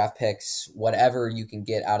 prospects, draft picks, whatever you can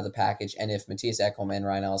get out of the package. And if Mattias Ekholm and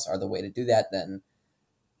Ryan Ellis are the way to do that, then,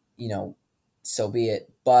 so be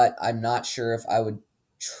it. But I'm not sure if I would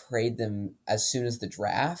trade them as soon as the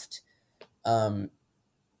draft. I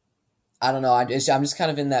don't know. I'm just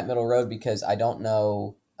kind of in that middle road because I don't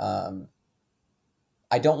know.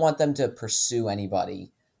 I don't want them to pursue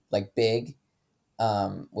anybody like big,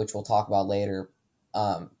 which we'll talk about later.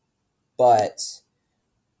 But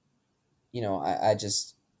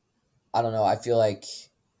I don't know. I feel like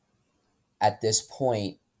at this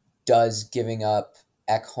point, does giving up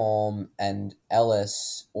Ekholm and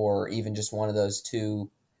Ellis, or even just one of those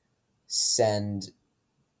two, send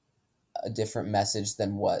a different message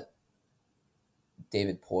than what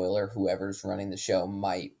David Poyle or whoever's running the show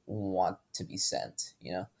might want to be sent,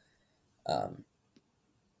 I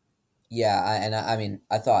mean,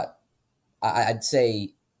 I thought I'd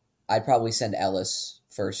say I'd probably send Ellis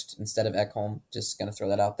first instead of Ekholm. Just going to throw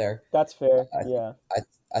that out there. That's fair. I, Yeah.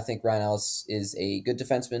 I think Ryan Ellis is a good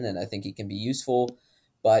defenseman, and I think he can be useful,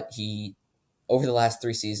 but over the last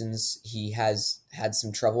 3 seasons, he has had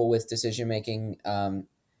some trouble with decision making.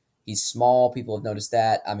 He's small. People have noticed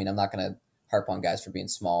that. I mean, I'm not going to harp on guys for being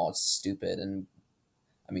small. It's stupid. And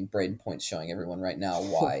I mean, Braden Point's showing everyone right now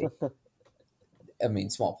why. I mean,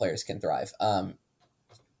 small players can thrive.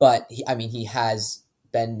 But he has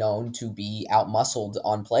been known to be outmuscled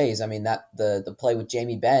on plays. I mean, that the play with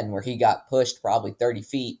Jamie Benn where he got pushed probably 30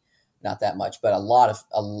 feet, not that much, but a lot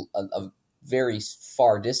of a very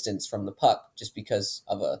far distance from the puck just because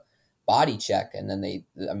of a body check. And then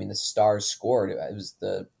the Stars scored. It was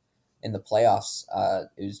in the playoffs.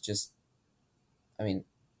 It was just, I mean,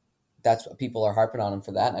 that's what people are harping on him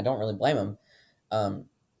for that, and I don't really blame him.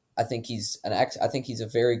 I think he's a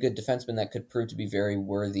very good defenseman that could prove to be very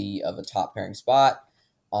worthy of a top pairing spot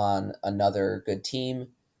on another good team.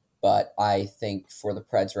 But I think for the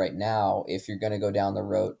Preds right now, if you're going to go down the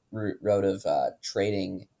road of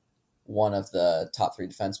trading one of the top 3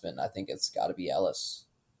 defensemen, I think it's got to be Ellis,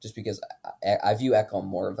 just because I view Ekholm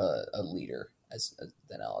more of a leader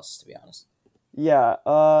than Ellis, to be honest. Yeah.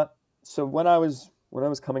 So when I was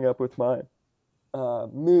coming up with my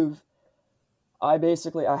move, I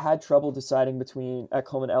had trouble deciding between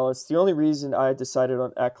Ekholm and Ellis. The only reason I decided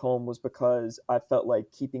on Ekholm was because I felt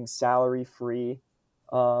like keeping salary free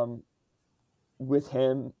with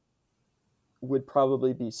him would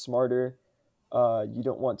probably be smarter. You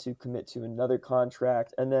don't want to commit to another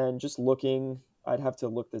contract. And then just looking, I'd have to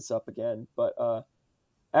look this up again, but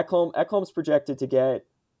Ekholm's projected to get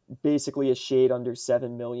basically a shade under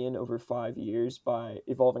 $7 million over 5 years by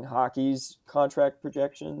Evolving Hockey's contract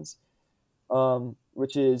projections.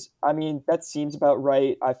 Which is, I mean, that seems about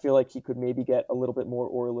right. I feel like he could maybe get a little bit more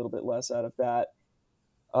or a little bit less out of that.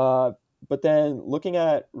 But then looking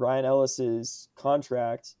at Ryan Ellis's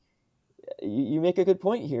contract, you make a good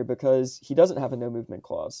point here because he doesn't have a no movement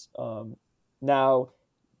clause. Now,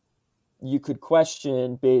 you could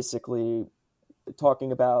question basically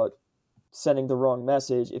talking about sending the wrong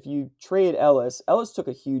message. If you trade Ellis took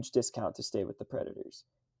a huge discount to stay with the Predators.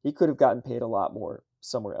 He could have gotten paid a lot more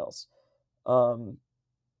somewhere else. And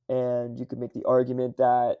you could make the argument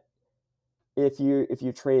that if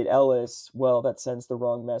you trade Ellis, well, that sends the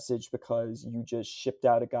wrong message because you just shipped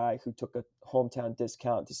out a guy who took a hometown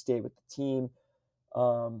discount to stay with the team.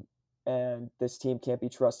 And this team can't be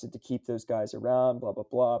trusted to keep those guys around, blah, blah,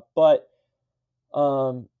 blah. But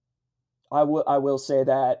I will say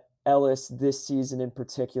that Ellis this season in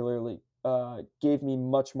particularly gave me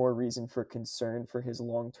much more reason for concern for his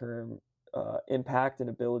long-term impact and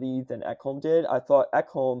ability than Ekholm did. I thought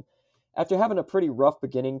Ekholm, after having a pretty rough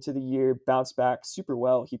beginning to the year, bounced back super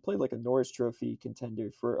well. He played like a Norris Trophy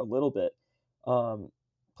contender for a little bit,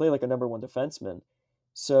 played like a number one defenseman.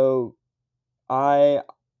 So I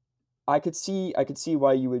I could see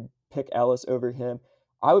why you would pick Ellis over him.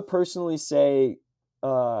 I would personally say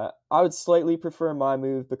I would slightly prefer my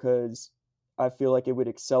move because I feel like it would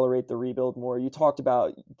accelerate the rebuild more. You talked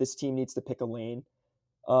about this team needs to pick a lane,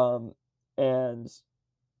 um, and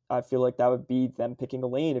I feel like that would be them picking a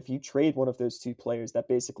lane. If you trade one of those two players, that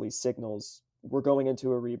basically signals we're going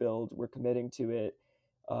into a rebuild, we're committing to it.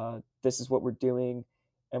 This is what we're doing,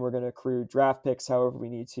 and we're going to accrue draft picks however we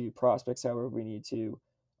need to, prospects however we need to.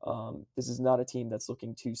 This is not a team that's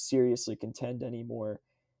looking to seriously contend anymore.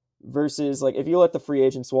 Versus, like, if you let the free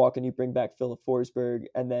agents walk and you bring back Philip Forsberg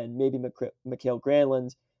and then maybe Mikael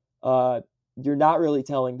Granlund, uh, you're not really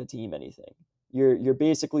telling the team anything. You're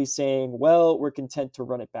basically saying, well, we're content to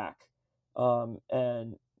run it back,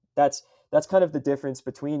 and that's kind of the difference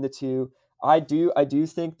between the two. I do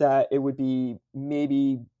think that it would be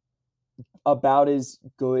maybe about as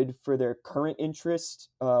good for their current interest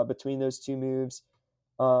between those two moves,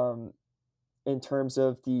 um, in terms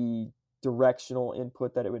of the directional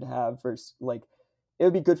input that it would have versus, like, it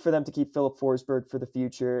would be good for them to keep Philip Forsberg for the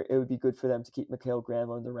future. It would be good for them to keep Mikael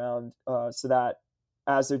Granlund around, so that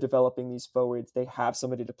as they're developing these forwards, they have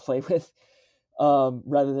somebody to play with,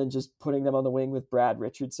 rather than just putting them on the wing with Brad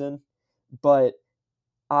Richardson. But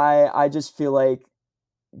I just feel like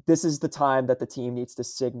this is the time that the team needs to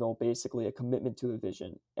signal basically a commitment to a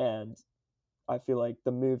vision. And I feel like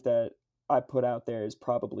the move that I put out there is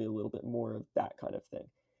probably a little bit more of that kind of thing.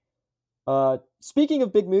 Speaking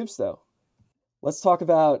of big moves, though, let's talk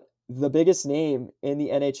about the biggest name in the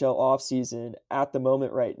NHL offseason at the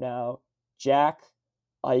moment right now, Jack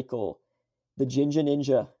Eichel, the Ginger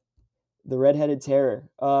Ninja, the redheaded terror,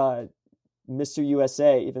 Mr.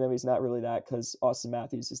 USA, even though he's not really that because Austin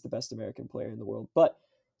Matthews is the best American player in the world. But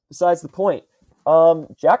besides the point,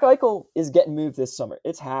 Jack Eichel is getting moved this summer.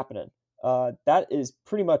 It's happening. That is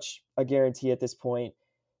pretty much a guarantee at this point.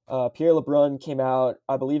 Pierre LeBrun came out,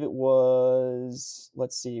 I believe it was,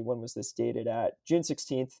 let's see, when was this dated at? June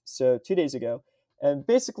 16th, so 2 days ago, and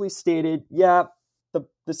basically stated, yeah,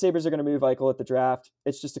 the Sabres are going to move Eichel at the draft.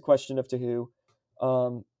 It's just a question of to who.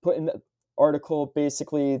 Put in the article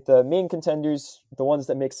basically the main contenders, the ones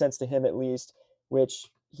that make sense to him at least, which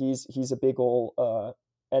he's a big old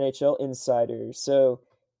NHL insider, so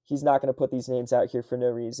he's not going to put these names out here for no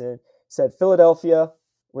reason. Said Philadelphia,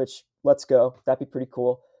 which, let's go. That'd be pretty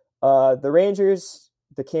cool. The Rangers,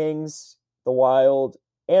 the Kings, the Wild,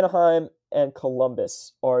 Anaheim, and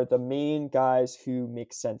Columbus are the main guys who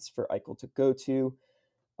make sense for Eichel to go to.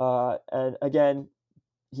 And again,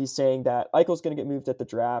 he's saying that Eichel's going to get moved at the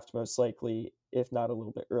draft, most likely, if not a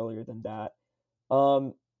little bit earlier than that.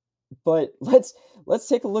 But let's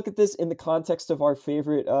take a look at this in the context of our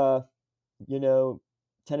favorite,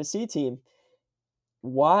 Tennessee team.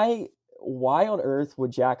 Why on earth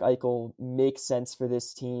would Jack Eichel make sense for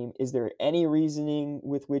this team? Is there any reasoning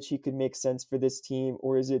with which he could make sense for this team,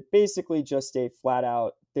 or is it basically just a flat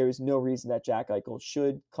out there is no reason that Jack Eichel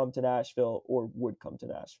should come to Nashville or would come to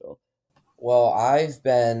Nashville? Well, I've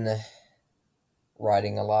been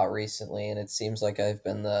writing a lot recently, and it seems like I've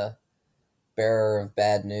been the bearer of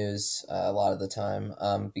bad news a lot of the time,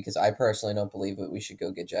 because I personally don't believe that we should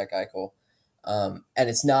go get Jack Eichel. And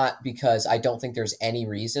it's not because I don't think there's any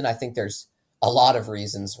reason. I think there's a lot of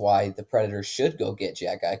reasons why the Predators should go get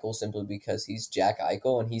Jack Eichel, simply because he's Jack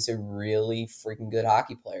Eichel and he's a really freaking good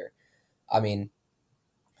hockey player. I mean,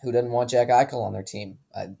 who doesn't want Jack Eichel on their team?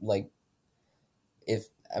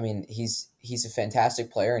 He's a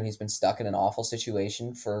fantastic player and he's been stuck in an awful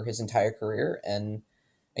situation for his entire career, and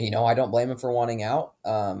I don't blame him for wanting out.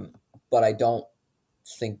 But I don't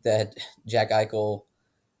think that Jack Eichel.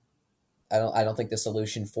 I don't think the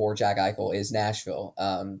solution for Jack Eichel is Nashville.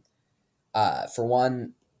 For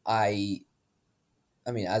one, as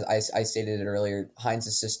I stated it earlier,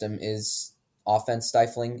 Heinz's system is offense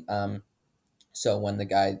stifling. So when the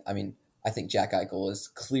guy, I think Jack Eichel is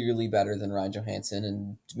clearly better than Ryan Johansson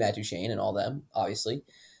and Matt Duchene and all them, obviously.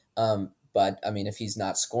 But if he's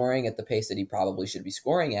not scoring at the pace that he probably should be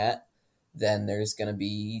scoring at, then there's going to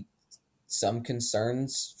be some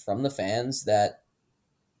concerns from the fans that,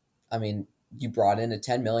 you brought in a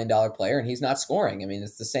 $10 million player and he's not scoring.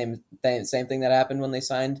 It's the same thing that happened when they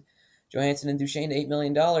signed Johansson and Duchene to $8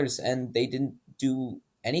 million and they didn't do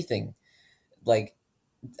anything. They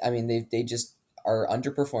just are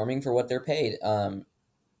underperforming for what they're paid. And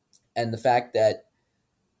the fact that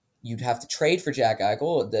you'd have to trade for Jack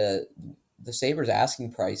Eichel, the Sabres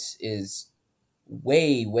asking price is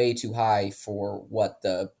way, way too high for what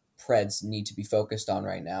the Preds need to be focused on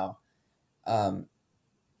right now. Um,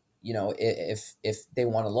 if they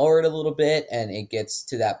want to lower it a little bit and it gets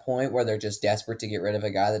to that point where they're just desperate to get rid of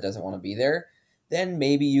a guy that doesn't want to be there, then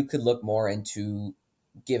maybe you could look more into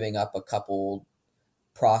giving up a couple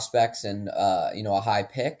prospects and a high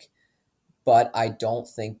pick. But I don't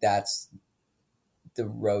think that's the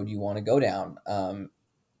road you want to go down.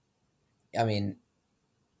 I mean,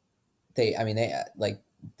 they like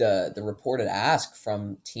the reported ask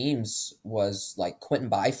from teams was like Quentin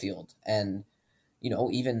Byfield, and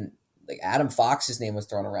even like Adam Fox's name was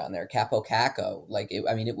thrown around there, Capo Caco.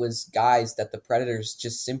 It was guys that the Predators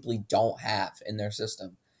just simply don't have in their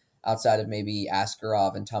system, outside of maybe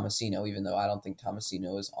Askarov and Tomasino. Even though I don't think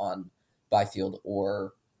Tomasino is on Byfield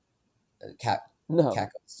or No,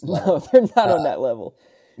 Caco's no, level. they're not Uh, on that level.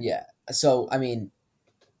 yeah. So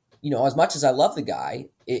as much as I love the guy,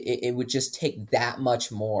 it would just take that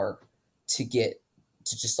much more to get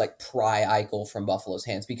to just like pry Eichel from Buffalo's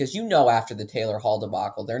hands, because after the Taylor Hall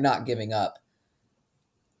debacle, they're not giving up.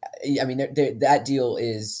 I mean, that deal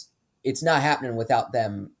it's not happening without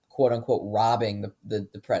them quote unquote robbing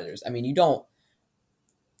the Predators. I mean,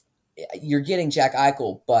 you're getting Jack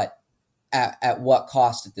Eichel, but at what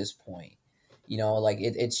cost at this point?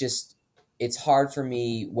 It's hard for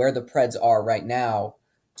me where the Preds are right now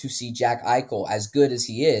to see Jack Eichel, as good as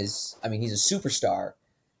he is. I mean, he's a superstar.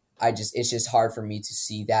 It's just hard for me to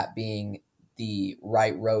see that being the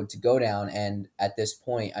right road to go down. And at this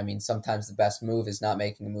point, I mean, sometimes the best move is not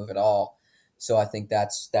making a move at all. So I think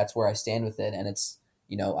that's where I stand with it. And it's,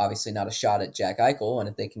 obviously not a shot at Jack Eichel. And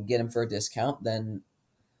if they can get him for a discount, then,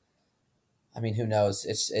 I mean, who knows?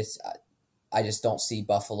 I just don't see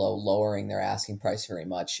Buffalo lowering their asking price very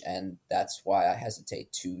much, and that's why I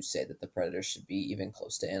hesitate to say that the Predators should be even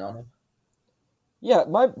close to in on him. Yeah,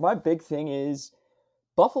 my big thing is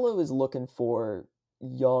Buffalo is looking for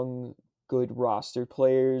young, good roster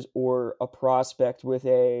players or a prospect with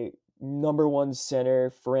a number one center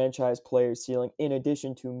franchise player ceiling, in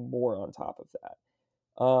addition to more on top of that.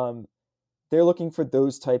 They're looking for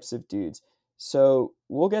those types of dudes. So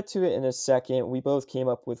we'll get to it in a second. We both came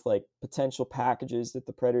up with like potential packages that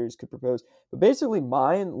the Predators could propose. But basically,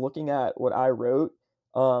 mine, looking at what I wrote,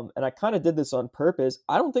 and I kind of did this on purpose,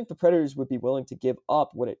 I don't think the Predators would be willing to give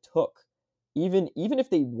up what it took. Even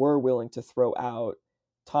if they were willing to throw out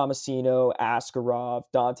Tomasino, Askarov,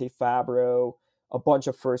 Dante Fabro, a bunch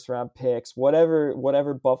of first round picks,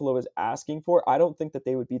 whatever Buffalo is asking for, I don't think that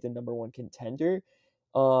they would be the number one contender.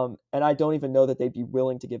 And I don't even know that they'd be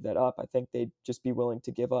willing to give that up. I think they'd just be willing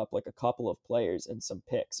to give up like a couple of players and some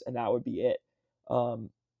picks, and that would be it. Um,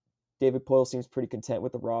 David Poile seems pretty content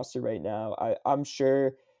with the roster right now. I'm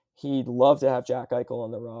sure he'd love to have Jack Eichel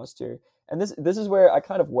on the roster. And this is where I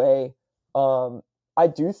kind of weigh. I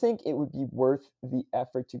do think it would be worth the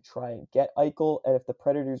effort to try and get Eichel, and if the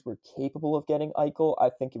Predators were capable of getting Eichel, I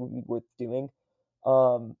think it would be worth doing.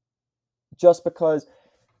 Just because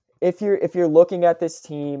if you're looking at this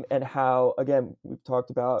team and how, again, we've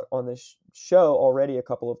talked about on this show already a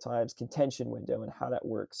couple of times, contention window and how that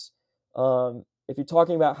works. If you're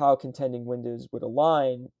talking about how contending windows would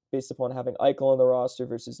align based upon having Eichel on the roster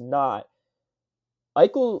versus not,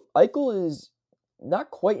 Eichel is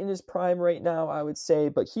not quite in his prime right now, I would say,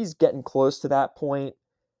 but he's getting close to that point.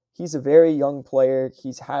 He's a very young player.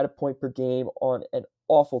 He's had a point per game on an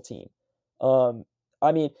awful team.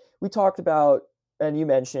 I mean, we talked about, and you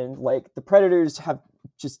mentioned, like, the Predators have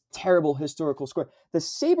just terrible historical score. The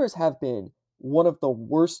Sabres have been one of the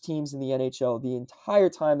worst teams in the NHL the entire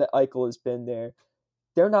time that Eichel has been there.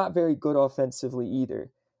 They're not very good offensively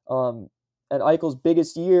either. And Eichel's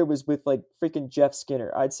biggest year was with like freaking Jeff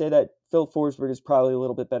Skinner. I'd say that Phil Forsberg is probably a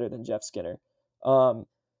little bit better than Jeff Skinner. Um,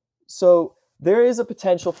 so there is a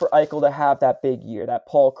potential for Eichel to have that big year, that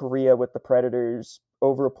Paul Kariya with the Predators,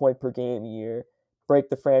 over a point per game year, break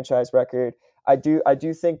the franchise record. I do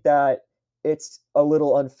think that it's a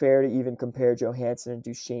little unfair to even compare Johansson and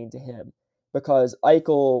Duchesne to him, because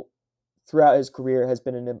Eichel throughout his career has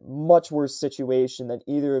been in a much worse situation than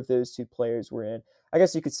either of those two players were in. I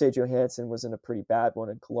guess you could say Johansson was in a pretty bad one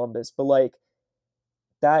in Columbus, but like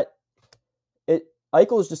that, it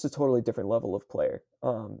Eichel is just a totally different level of player.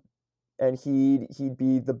 And he'd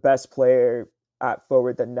be the best player at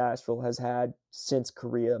forward that Nashville has had since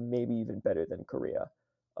Kariya, maybe even better than Kariya.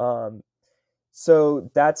 Um, so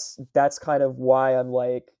that's kind of why I'm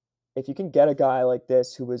like, if you can get a guy like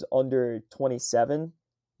this who was under 27,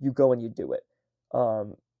 you go and you do it.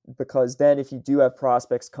 because then if you do have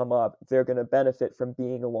prospects come up, they're going to benefit from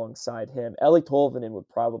being alongside him. Eli Tolvanen would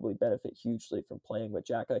probably benefit hugely from playing with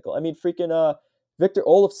Jack Eichel. I mean, freaking Victor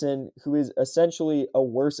Olofsson, who is essentially a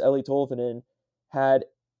worse Eli Tolvanen, had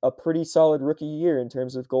a pretty solid rookie year in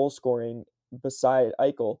terms of goal scoring beside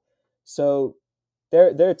Eichel. So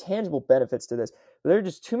there are tangible benefits to this. But there are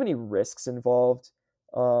just too many risks involved.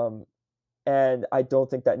 And I don't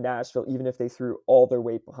think that Nashville, even if they threw all their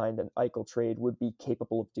weight behind an Eichel trade, would be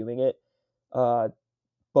capable of doing it.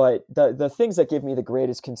 But the things that give me the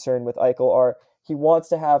greatest concern with Eichel are he wants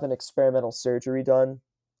to have an experimental surgery done,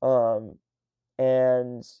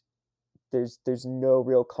 and there's no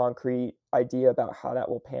real concrete idea about how that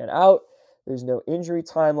will pan out. There's no injury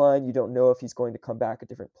timeline. You don't know if he's going to come back a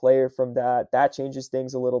different player from that. That changes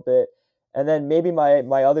things a little bit. And then maybe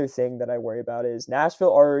my other thing that I worry about is Nashville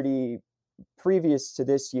already, previous to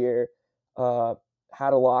this year,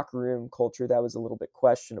 had a locker room culture that was a little bit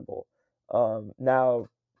questionable. Now,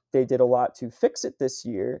 they did a lot to fix it this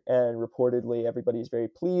year, and reportedly everybody's very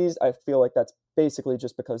pleased. I feel like that's basically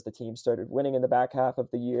just because the team started winning in the back half of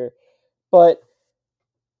the year. But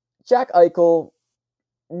Jack Eichel,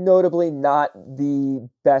 notably not the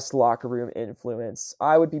best locker room influence.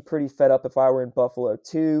 I would be pretty fed up if I were in Buffalo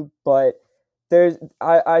too, but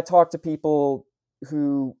I talk to people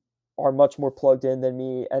who are much more plugged in than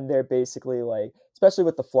me, and they're basically like, especially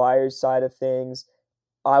with the Flyers side of things,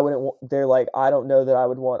 they're like, I don't know that I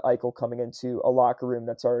would want Eichel coming into a locker room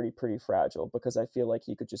that's already pretty fragile, because I feel like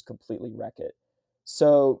he could just completely wreck it.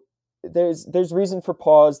 So there's reason for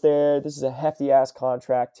pause there. This is a hefty ass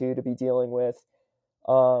contract too to be dealing with.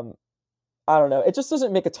 I don't know. It just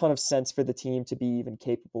doesn't make a ton of sense for the team to be even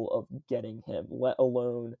capable of getting him, let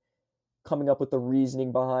alone coming up with the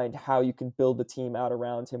reasoning behind how you can build the team out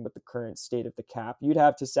around him with the current state of the cap. You'd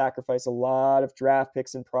have to sacrifice a lot of draft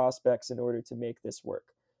picks and prospects in order to make this work.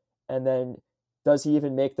 And then, does he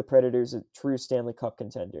even make the Predators a true Stanley Cup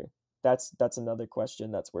contender? That's another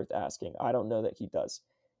question that's worth asking. I don't know that he does.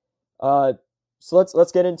 So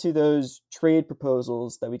let's get into those trade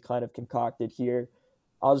proposals that we kind of concocted here.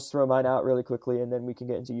 I'll just throw mine out really quickly, and then we can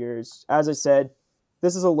get into yours. As I said,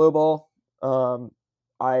 this is a low ball.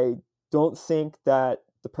 I don't think that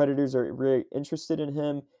the Predators are really interested in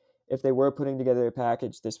him. If they were putting together a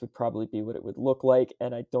package, this would probably be what it would look like,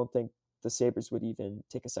 and I don't think the Sabres would even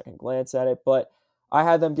take a second glance at it. But I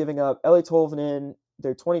had them giving up Eli Tolvanen,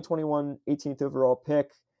 their 2021 18th overall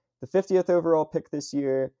pick, the 50th overall pick this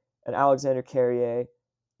year, and Alexander Carrier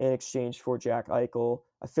in exchange for Jack Eichel.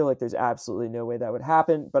 I feel like there's absolutely no way that would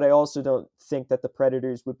happen, but I also don't think that the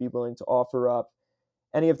Predators would be willing to offer up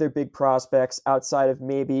any of their big prospects outside of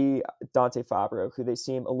maybe Dante Fabro, who they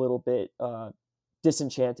seem a little bit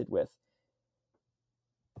disenchanted with.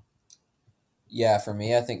 Yeah, for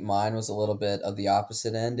me, I think mine was a little bit of the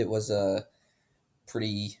opposite end. It was a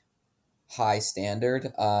pretty high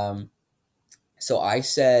standard. So I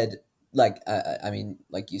said, I mean,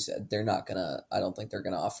 like you said, I don't think they're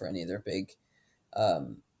gonna offer any of their big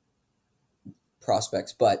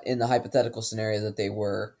prospects. But in the hypothetical scenario that they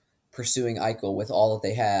were pursuing Eichel with all that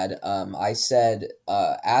they had, I said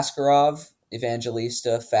Askarov,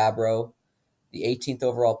 Evangelista, Fabro, the 18th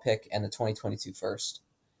overall pick, and the 2022 first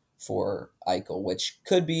for Eichel, which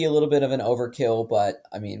could be a little bit of an overkill, but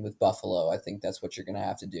I mean, with Buffalo, I think that's what you're going to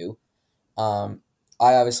have to do.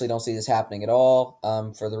 I obviously don't see this happening at all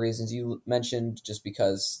for the reasons you mentioned, just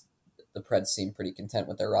because the Preds seem pretty content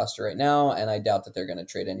with their roster right now, and I doubt that they're going to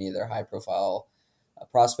trade any of their high-profile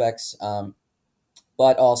prospects.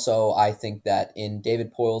 But also, I think that in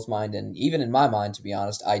David Poyle's mind, and even in my mind, to be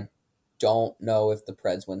honest, I don't know if the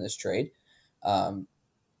Preds win this trade.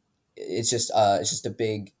 It's just a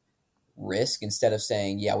big risk. Instead of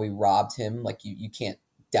saying, yeah, we robbed him, like you can't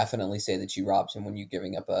definitely say that you robbed him when you're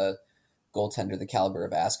giving up a goaltender the caliber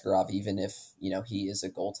of Askarov, even if, he is a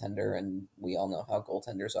goaltender, and we all know how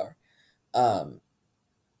goaltenders are.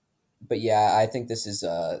 But yeah, I think this is,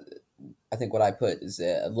 I think what I put is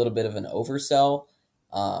a little bit of an oversell.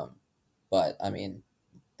 But I mean,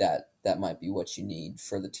 that might be what you need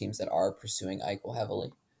for the teams that are pursuing Eichel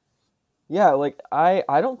heavily. Yeah, like I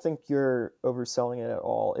don't think you're overselling it at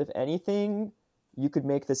all. If anything, you could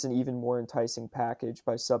make this an even more enticing package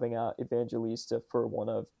by subbing out Evangelista for one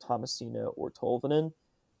of Tomasino or Tolvanen.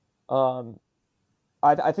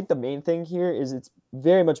 I think the main thing here is it's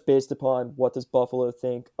very much based upon what does Buffalo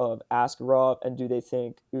think of Askarov, and do they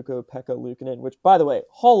think Ukko-Pekka Luukkonen, which, by the way,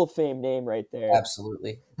 Hall of Fame name right there.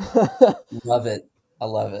 Absolutely. Love it. I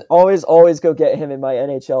love it. Always go get him in my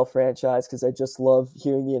NHL franchise, because I just love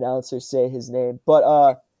hearing the announcer say his name.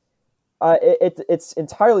 But it's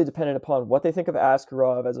entirely dependent upon what they think of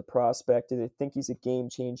Askarov as a prospect. Do they think he's a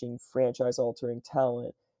game-changing, franchise-altering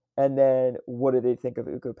talent? And then what do they think of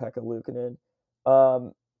Ukko-Pekka Luukkonen?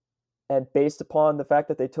 Um, and based upon the fact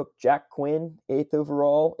that they took Jack Quinn 8th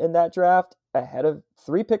overall in that draft, ahead of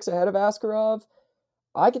 3 picks ahead of Askarov,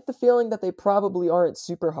 I get the feeling that they probably aren't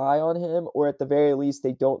super high on him, or at the very least,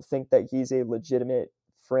 they don't think that he's a legitimate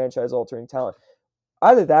franchise-altering talent.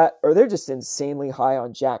 Either that, or they're just insanely high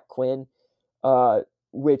on Jack Quinn, uh,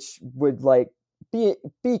 which would like be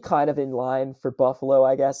kind of in line for Buffalo,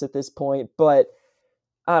 I guess, at this point. But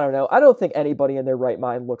I don't know. I don't think anybody in their right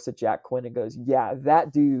mind looks at Jack Quinn and goes, "Yeah,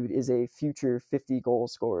 that dude is a future 50 goal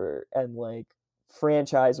scorer and like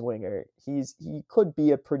franchise winger. He could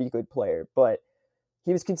be a pretty good player, but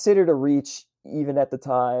he was considered a reach even at the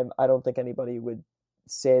time. I don't think anybody would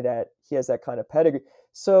say that he has that kind of pedigree.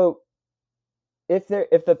 So if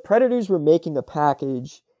the Predators were making a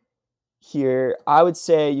package here, I would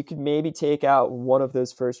say you could maybe take out one of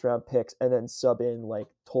those first round picks and then sub in like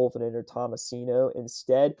Tolvanen or Tomasino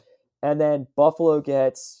instead. And then Buffalo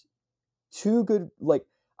gets 2 good, like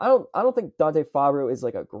I don't think Dante Fabro is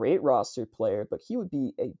like a great roster player, but he would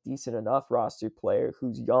be a decent enough roster player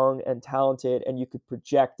who's young and talented, and you could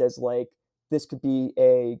project as like this could be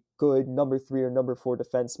a good number 3 or number 4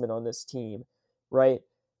 defenseman on this team, right?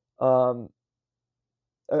 Um,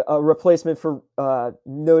 a replacement for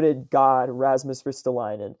noted god Rasmus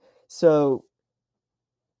Ristolainen. So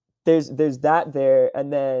there's that there,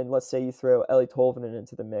 and then let's say you throw Eli Tolvanen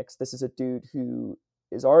into the mix. This is a dude who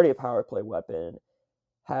is already a power play weapon,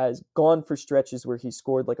 has gone for stretches where he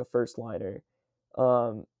scored like a first liner,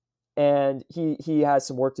 um, and he has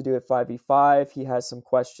some work to do at 5v5. He has some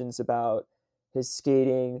questions about his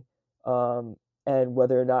skating, and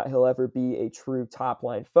whether or not he'll ever be a true top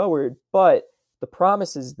line forward, but the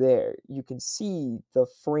promise is there. You can see the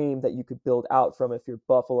frame that you could build out from if you're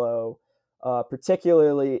Buffalo,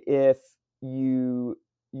 particularly if you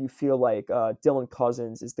feel like Dylan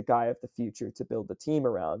Cousins is the guy of the future to build the team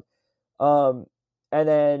around. Um, and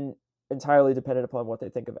then entirely dependent upon what they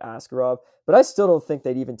think of Askarov. But I still don't think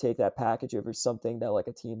they'd even take that package over something that like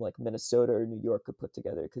a team like Minnesota or New York could put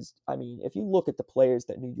together. Because I mean, if you look at the players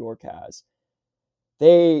that New York has,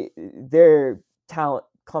 their talent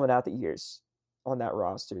coming out the years on that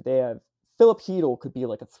roster. They have Philip Hedl could be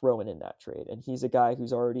like a throw-in in that trade, and he's a guy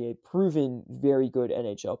who's already a proven very good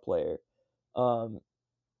NHL player. Um,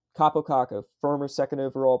 Capo Caco, former second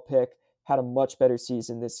overall pick, had a much better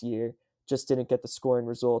season this year. Just didn't get the scoring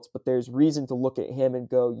results, but there's reason to look at him and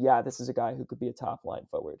go, yeah, this is a guy who could be a top line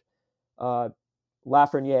forward.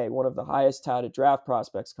 Lafreniere, one of the highest touted draft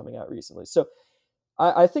prospects coming out recently. So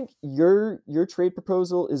I think your trade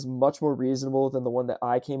proposal is much more reasonable than the one that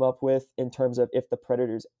I came up with in terms of if the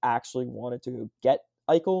Predators actually wanted to get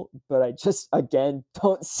Eichel, but I just again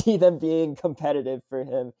don't see them being competitive for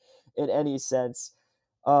him in any sense.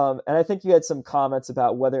 And I think you had some comments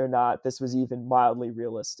about whether or not this was even mildly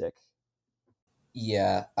realistic.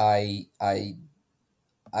 Yeah, I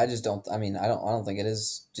just don't. I mean, I don't think it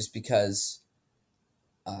is. Just because,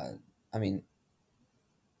 uh, I mean,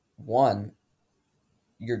 one,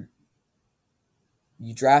 you're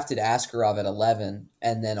you drafted Askarov at 11,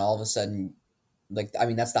 and then all of a sudden, like, I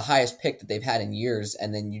mean, that's the highest pick that they've had in years,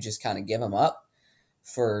 and then you just kind of give him up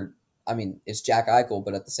for. I mean, it's Jack Eichel,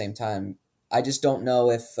 but at the same time, I just don't know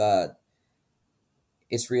if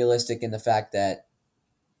it's realistic in the fact that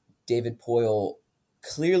David Poile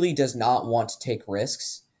clearly does not want to take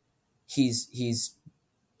risks. He's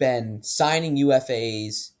been signing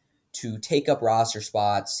UFAs to take up roster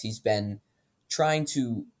spots. He's been trying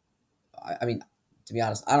to. I mean, to be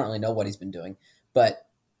honest, I don't really know what he's been doing, but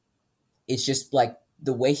it's just like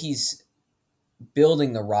the way he's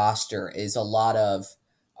building the roster is a lot of,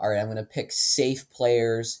 all right, I'm going to pick safe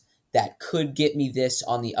players that could get me this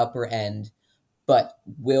on the upper end, but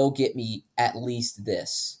will get me at least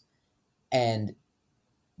this. And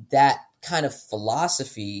that kind of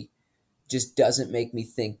philosophy just doesn't make me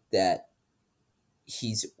think that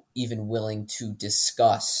he's even willing to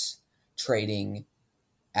discuss trading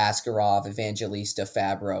Askarov, Evangelista,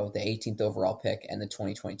 Fabro, the 18th overall pick, and the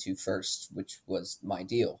 2022 first, which was my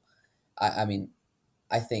deal. I mean,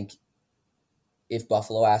 I think if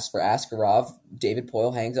Buffalo asks for Askarov, David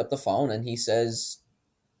Poile hangs up the phone and he says,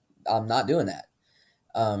 I'm not doing that.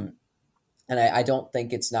 And I don't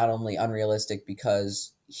think it's not only unrealistic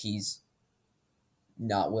because he's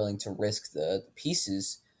not willing to risk the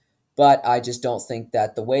pieces, but I just don't think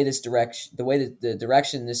that the way that the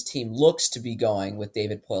direction this team looks to be going with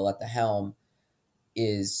David Poile at the helm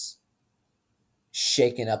is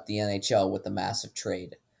shaking up the NHL with a massive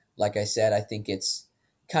trade. Like I said, I think it's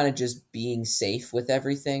kind of just being safe with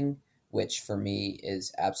everything, which for me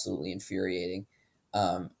is absolutely infuriating.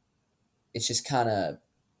 Um, it's just kind of,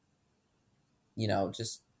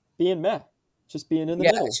 just Being meh, just being in the yeah,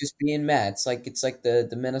 it's middle. just being mad. It's like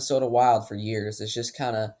the Minnesota Wild for years. It's just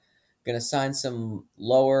kind of gonna sign some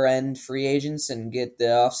lower end free agents and get the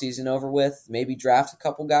offseason over with. Maybe draft a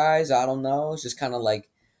couple guys. I don't know. It's just kind of like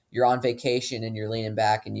you're on vacation and you're leaning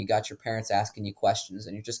back and you got your parents asking you questions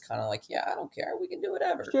and you're just kind of like, yeah, I don't care. We can do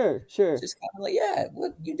whatever. Sure, sure. Just kind of like, yeah,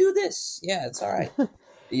 what you do this? Yeah, it's all right.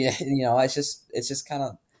 Yeah, it's just kind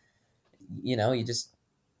of you just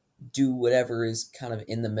do whatever is kind of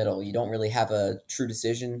in the middle. You don't really have a true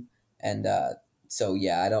decision, and so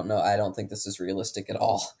yeah, I don't know. I don't think this is realistic at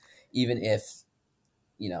all, even if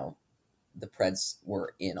you know the Preds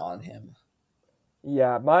were in on him.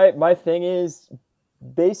 Yeah, my thing is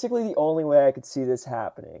basically the only way I could see this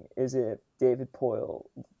happening is if David Poyle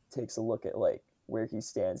takes a look at like where he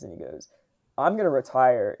stands and he goes, "I'm going to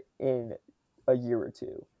retire in a year or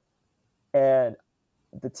two." And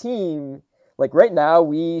the team, like right now,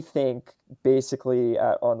 we think basically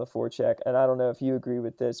on the forecheck, and I don't know if you agree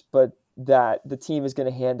with this, but that the team is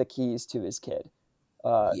going to hand the keys to his kid,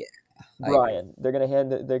 uh, Yeah, I agree. Brian. They're going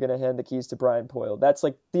to hand the keys to Brian Poyle. That's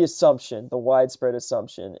like the assumption, the widespread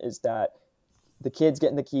assumption is that the kid's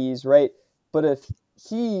getting the keys, right? But if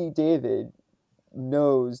David,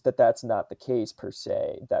 knows that that's not the case per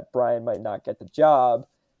se, that Brian might not get the job.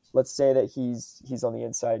 Let's say that he's on the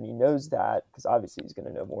inside and he knows that because obviously he's going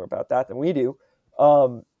to know more about that than we do.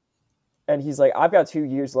 Um, and he's like, I've got 2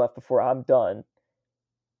 years left before I'm done.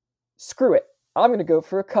 Screw it. I'm going to go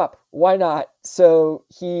for a cup. Why not? So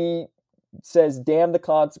he says, damn the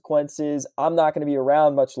consequences. I'm not going to be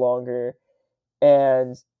around much longer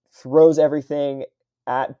and throws everything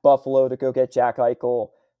at Buffalo to go get Jack Eichel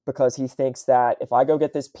because he thinks that if I go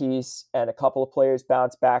get this piece and a couple of players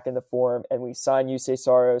bounce back in the form and we sign Yusei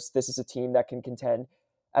Saros, this is a team that can contend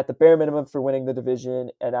at the bare minimum for winning the division,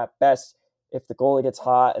 and at best, if the goalie gets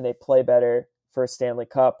hot and they play better for a Stanley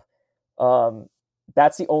Cup. Um,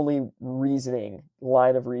 that's the only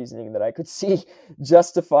line of reasoning that I could see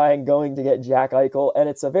justifying going to get Jack Eichel, and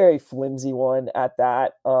it's a very flimsy one at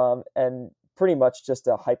that. And pretty much just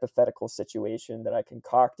a hypothetical situation that I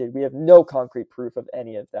concocted. We have no concrete proof of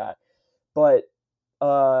any of that. But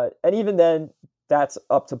and even then, that's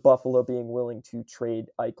up to Buffalo being willing to trade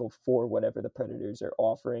Eichel for whatever the Predators are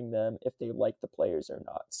offering them if they like the players or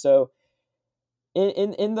not. So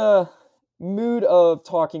in the mood of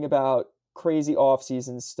talking about crazy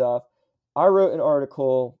offseason stuff, I wrote an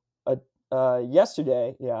article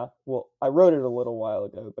yesterday. Yeah, well, I wrote it a little while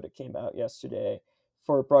ago, but it came out yesterday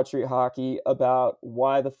for Broad Street Hockey about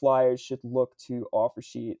why the Flyers should look to offer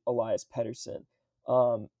sheet Elias Pettersson.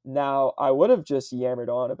 Now, I would have just yammered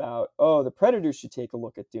on about, oh, the Predators should take a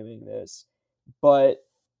look at doing this, but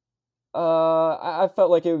I felt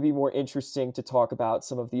like it would be more interesting to talk about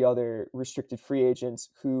some of the other restricted free agents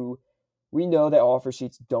who we know that offer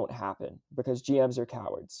sheets don't happen because GMs are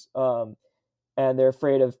cowards, and they're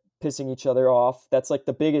afraid of pissing each other off. That's like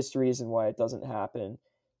the biggest reason why it doesn't happen.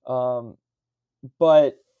 Um,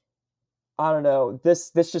 but I don't know.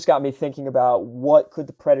 This just got me thinking about what could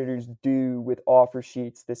the Predators do with offer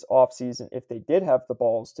sheets this offseason if they did have the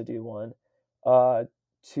balls to do one, uh,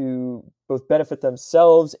 to both benefit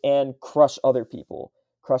themselves and crush other people,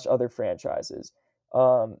 crush other franchises.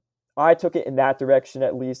 Um, I took it in that direction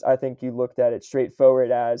at least. I think you looked at it straightforward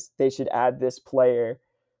as they should add this player.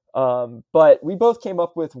 But we both came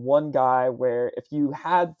up with one guy where if you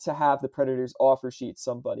had to have the Predators offer sheet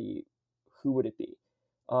somebody, who would it be?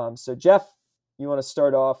 So Jeff, you want to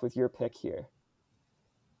start off with your pick here?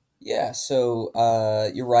 Yeah, so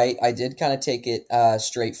you're right. I did kind of take it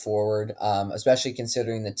straightforward, especially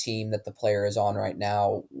considering the team that the player is on right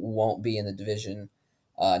now won't be in the division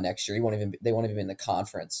next year. They won't even be in the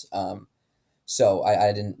conference. So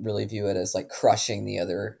I didn't really view it as like crushing the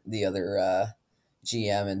other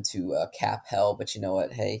GM into cap hell. But you know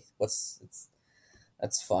what? Hey,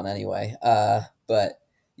 that's fun anyway. But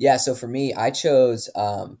yeah, so for me, I chose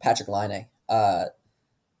Patrick Laine. I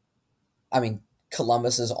mean,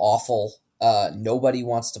 Columbus is awful. Nobody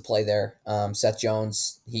wants to play there. Seth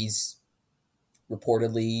Jones, he's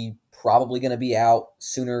reportedly probably going to be out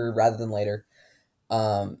sooner rather than later.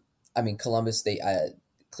 I mean, Columbus, they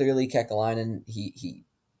clearly Kekalainen, he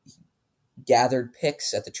gathered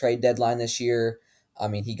picks at the trade deadline this year. I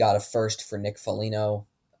mean, he got a first for Nick Foligno.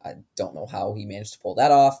 I don't know how he managed to pull that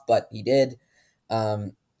off, but he did.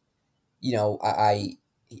 Um,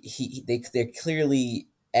 they're clearly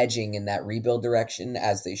edging in that rebuild direction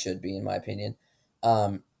as they should be, in my opinion.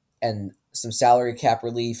 And some salary cap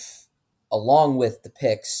relief. along with the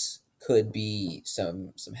picks could be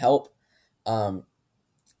some help.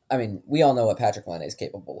 I mean, we all know what Patrick Laine is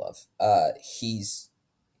capable of. He's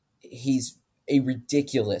a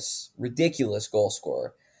ridiculous goal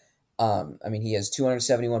scorer. I mean, he has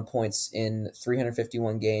 271 points in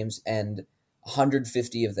 351 games, and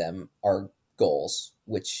 150 of them are goals,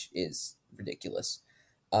 which is ridiculous.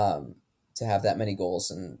 To have that many goals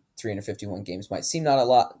in 351 games might seem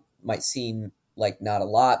like not a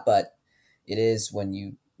lot, but it is when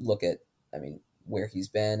you look at, I mean, where he's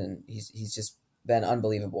been, and he's just been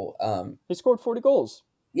unbelievable. He scored 40 goals.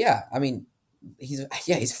 Yeah, I mean, he's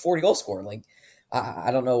a 40 goal scorer. Like,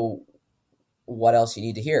 I don't know what else you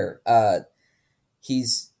need to hear.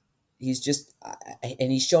 He's just,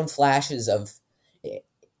 and he's shown flashes of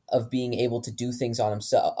being able to do things on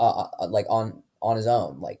himself, like on his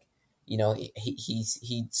own. Like, you know,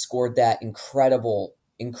 he scored that incredible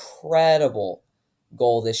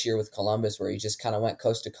goal this year with Columbus, where he just kind of went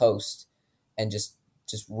coast to coast and just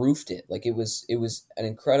roofed it. Like, it was an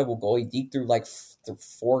incredible goal. He deked through like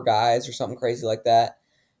 4 guys or something crazy like that.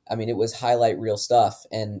 I mean, it was highlight reel stuff.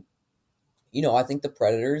 And, you know, I think the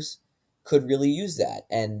Predators could really use that.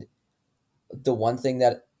 And the one thing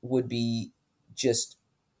that would be just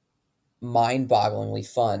mind-bogglingly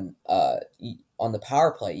fun, on the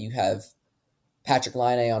power play, you have Patrick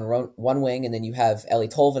Laine on one wing, and then you have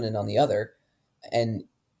Eeli Tolvanen on the other,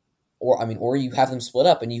 or you have them split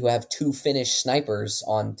up, and you have 2 Finnish snipers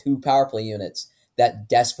on 2 power play units that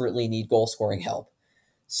desperately need goal scoring help.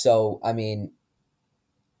 So, I mean,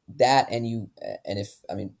 barring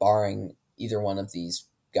either one of these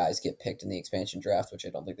guys get picked in the expansion draft, which I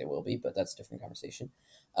don't think they will be, but that's a different conversation.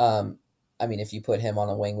 I mean, if you put him on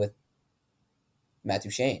a wing with Matt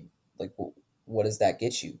Duchene, like, what does that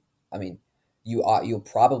get you? I mean, you'll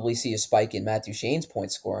probably see a spike in Matt Duchene's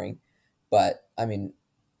point scoring, but I mean,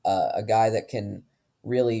 a guy that can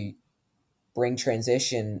really bring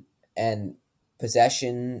transition and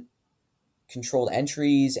possession, controlled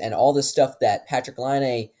entries, and all the stuff that Patrick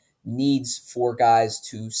Laine needs for guys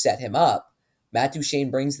to set him up. Matt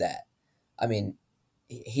Duchene brings that. I mean,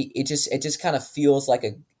 it just kind of feels like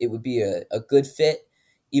it would be a good fit,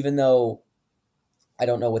 even though I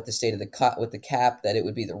don't know what the state of with the cap, that it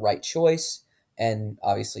would be the right choice. And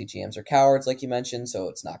obviously GMs are cowards, like you mentioned, so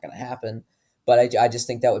it's not going to happen. But I just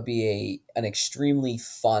think that would be an extremely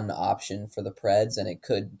fun option for the Preds, and it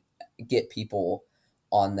could get people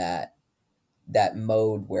on that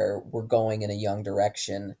mode where we're going in a young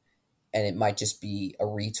direction, and it might just be a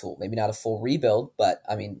retool. Maybe not a full rebuild, but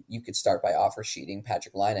I mean, you could start by offer sheeting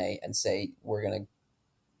Patrick Laine and say, we're going to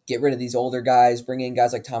get rid of these older guys, bring in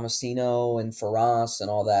guys like Tomasino and Ferraz and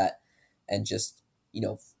all that, and just, you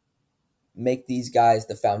know, make these guys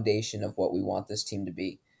the foundation of what we want this team to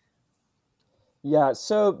be. Yeah,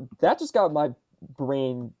 so that just got my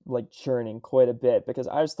brain like churning quite a bit, because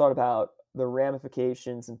I just thought about the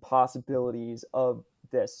ramifications and possibilities of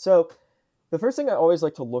this. So the first thing I always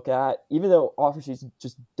like to look at, even though offer sheets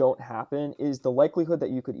just don't happen, is the likelihood that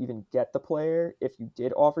you could even get the player if you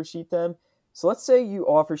did offer sheet them. So let's say you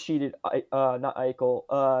offer sheeted, not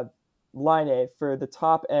Eichel, Laine for the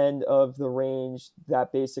top end of the range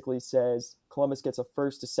that basically says Columbus gets a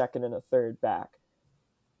first, a second, and a third back.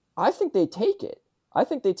 I think they take it. I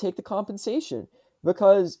think they take the compensation,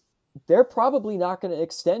 because they're probably not going to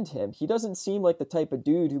extend him. He doesn't seem like the type of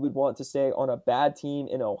dude who would want to stay on a bad team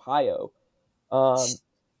in Ohio.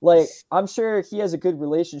 Like, I'm sure he has a good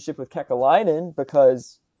relationship with Kekalainen,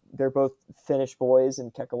 because they're both Finnish boys,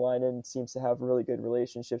 and Kekalainen seems to have really good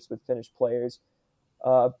relationships with Finnish players.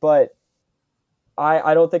 But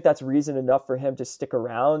I don't think that's reason enough for him to stick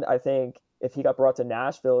around. I think if he got brought to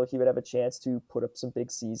Nashville, he would have a chance to put up some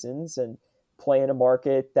big seasons and play in a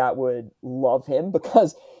market that would love him,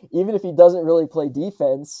 because even if he doesn't really play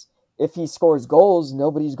defense, if he scores goals,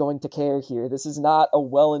 nobody's going to care here. This is not a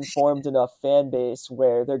well-informed enough fan base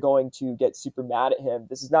where they're going to get super mad at him.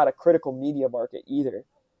 This is not a critical media market either.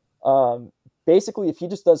 Basically, if he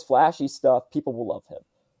just does flashy stuff, people will love him.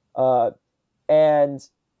 And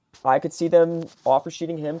I could see them offer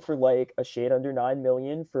sheeting him for like a shade under $9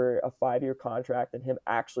 million for a 5-year contract, and him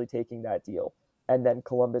actually taking that deal, and then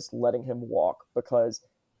Columbus letting him walk, because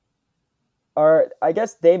I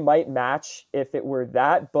guess they might match if it were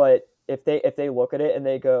that, but if they look at it and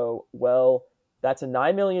they go, well, that's a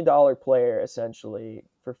 $9 million player essentially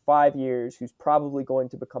for 5 years, who's probably going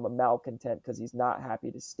to become a malcontent because he's not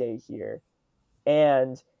happy to stay here,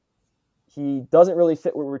 and he doesn't really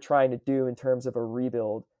fit what we're trying to do in terms of a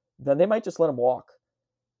rebuild, then they might just let him walk.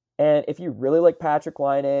 And if you really like Patrick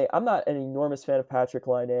Laine, I'm not an enormous fan of Patrick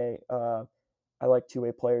Laine. I like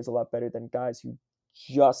two-way players a lot better than guys who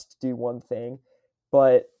just do one thing.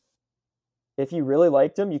 But if you really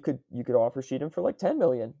liked him, you could offer sheet him for like 10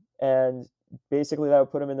 million, and basically that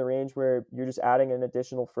would put him in the range where you're just adding an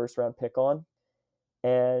additional first round pick on,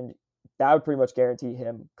 and that would pretty much guarantee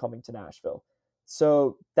him coming to Nashville.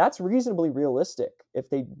 So that's reasonably realistic if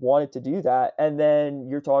they wanted to do that. And then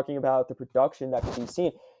you're talking about the production that could be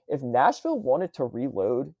seen. If Nashville wanted to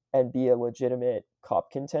reload and be a legitimate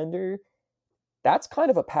cup contender, that's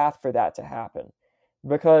kind of a path for that to happen,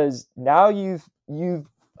 because now you've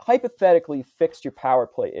hypothetically fixed your power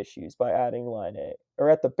play issues by adding line A, or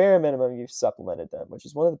at the bare minimum you've supplemented them, which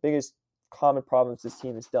is one of the biggest common problems this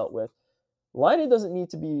team has dealt with. Line A doesn't need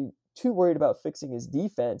to be too worried about fixing his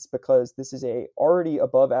defense, because this is a already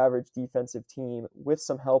above average defensive team with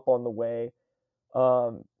some help on the way,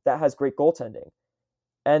 that has great goaltending.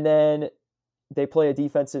 And then they play a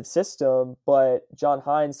defensive system, but John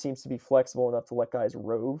Hynes seems to be flexible enough to let guys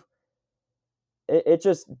rove. It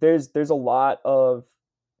just, there's a lot of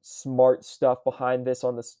smart stuff behind this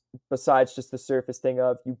on this, besides just the surface thing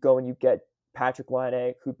of you go and you get Patrick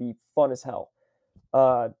Laine, who'd be fun as hell.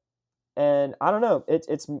 And I don't know,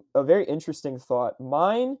 it's a very interesting thought.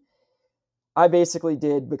 Mine, I basically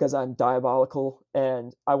did because I'm diabolical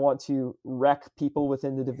and I want to wreck people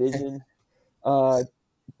within the division.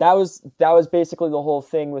 That was basically the whole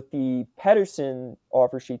thing with the Pettersson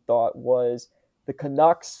offer sheet thought, was the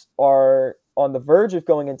Canucks are on the verge of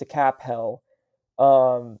going into cap hell,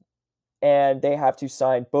 and they have to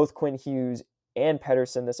sign both Quinn Hughes and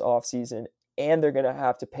Pettersson this offseason, and they're going to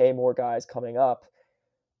have to pay more guys coming up.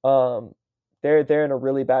 They're in a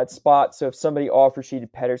really bad spot. So if somebody offer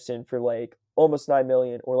sheeted Pettersson for like almost $9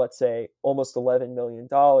 million, or let's say almost $11 million,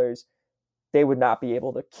 they would not be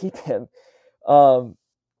able to keep him.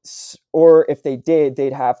 Or if they did,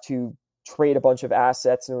 they'd have to trade a bunch of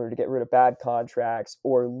assets in order to get rid of bad contracts,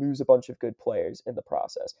 or lose a bunch of good players in the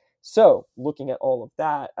process. So looking at all of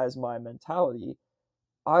that as my mentality,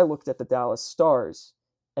 I looked at the Dallas Stars,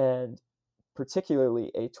 and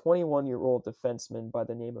particularly a 21-year-old defenseman by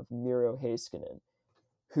the name of Miro Heiskanen,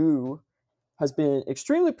 who has been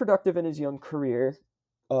extremely productive in his young career,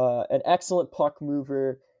 an excellent puck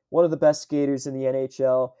mover, one of the best skaters in the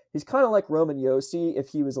NHL. He's kind of like Roman Josi if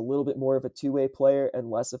he was a little bit more of a two-way player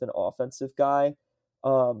and less of an offensive guy.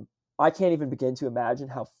 I can't even begin to imagine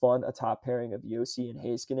how fun a top pairing of Josi and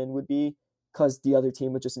Heiskanen would be, because the other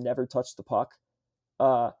team would just never touch the puck.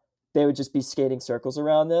 They would just be skating circles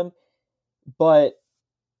around them. But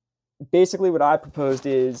basically what I proposed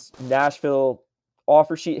is Nashville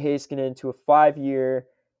offer sheet Heiskanen to a 5-year,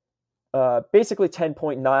 basically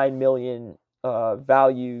 $10.9 million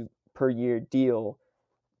value per year deal.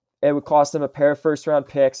 It would cost them a pair of first-round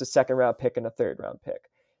picks, a second-round pick, and a third-round pick.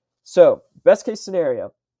 So, best case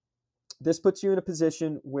scenario, this puts you in a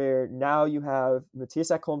position where now you have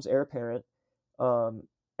Mattias Ekholm's heir apparent,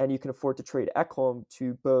 and you can afford to trade Ekholm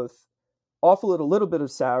to both offload a little bit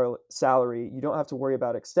of salary. You don't have to worry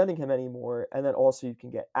about extending him anymore, and then also you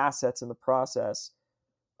can get assets in the process.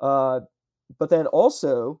 But then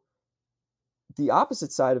also, the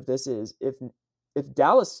opposite side of this is if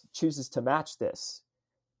Dallas chooses to match this,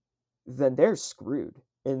 then they're screwed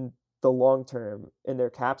in the long term in their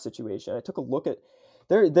cap situation. I took a look at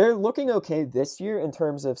they're looking okay this year in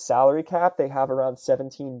terms of salary cap. They have around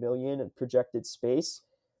 17 million in projected space,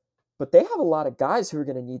 but they have a lot of guys who are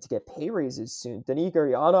going to need to get pay raises soon. Denis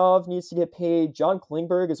Gurianov needs to get paid. John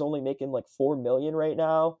Klingberg is only making like 4 million right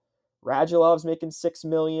now. Radulov's making 6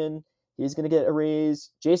 million. He's going to get a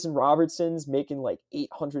raise. Jason Robertson's making like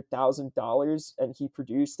 $800,000, and he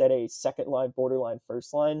produced at a second line, borderline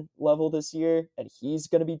first line level this year, and he's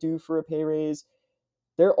going to be due for a pay raise.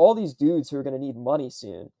 There are all these dudes who are going to need money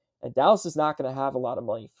soon, and Dallas is not going to have a lot of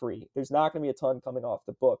money free. There's not going to be a ton coming off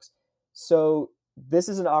the books. So this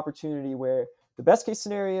is an opportunity where the best case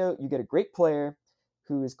scenario, you get a great player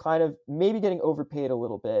who is kind of maybe getting overpaid a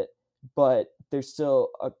little bit, but there's still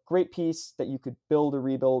a great piece that you could build a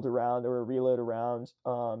rebuild around or a reload around.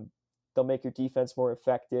 They'll make your defense more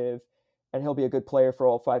effective, and he'll be a good player for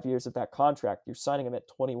all 5 years of that contract. You're signing him at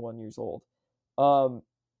 21 years old.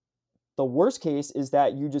 The worst case is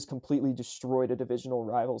that you just completely destroyed a divisional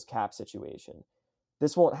rival's cap situation.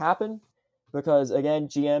 This won't happen because, again,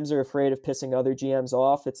 GMs are afraid of pissing other GMs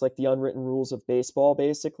off. It's like the unwritten rules of baseball,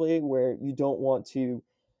 basically, where you don't want to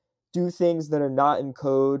do things that are not in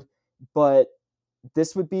code, but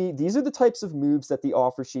these are the types of moves that the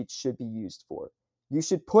offer sheet should be used for. You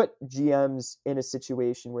should put GMs in a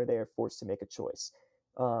situation where they are forced to make a choice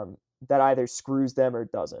that either screws them or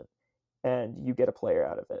doesn't, and you get a player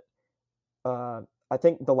out of it. I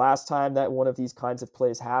think the last time that one of these kinds of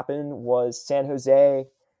plays happened was San Jose.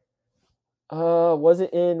 Was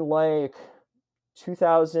it in like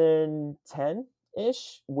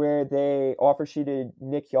 2010-ish where they offer sheeted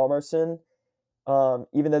Nick Hjalmarsson,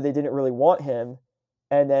 even though they didn't really want him,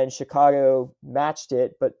 and then Chicago matched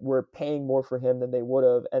it, but were paying more for him than they would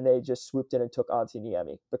have, and they just swooped in and took Antti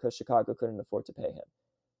Niemi because Chicago couldn't afford to pay him.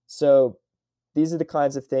 So these are the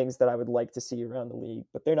kinds of things that I would like to see around the league,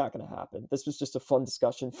 but they're not going to happen. This was just a fun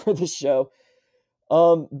discussion for this show.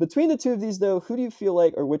 Between the two of these, though, who do you feel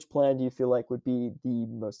like, or which plan do you feel like would be the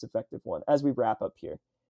most effective one as we wrap up here?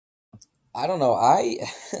 I don't know. I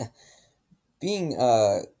being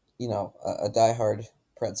a diehard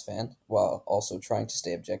Preds fan while also trying to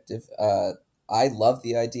stay objective. I love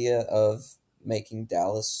the idea of making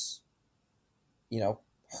Dallas,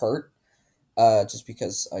 hurt. Just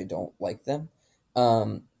because I don't like them.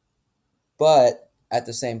 Um, but at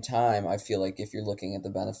the same time, I feel like if you're looking at the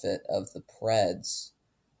benefit of the Preds,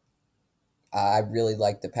 I really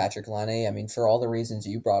like the Patrick Laine. I mean, for all the reasons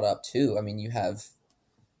you brought up too. I mean, you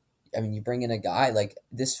bring in a guy like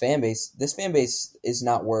this fan base. This fan base is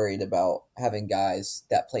not worried about having guys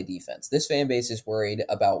that play defense. This fan base is worried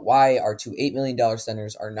about why our two $8 million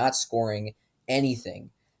centers are not scoring anything,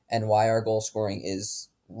 and why our goal scoring is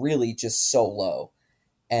really just so low.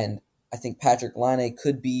 And I think Patrick Laine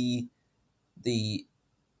could be the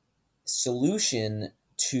solution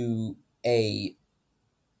to the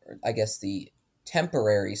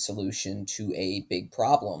temporary solution to a big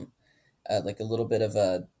problem, like a little bit of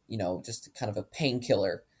a, just kind of a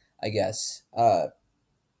painkiller, I guess.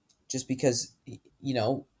 Just because,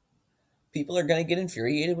 people are going to get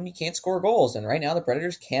infuriated when you can't score goals. And right now, the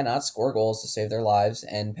Predators cannot score goals to save their lives,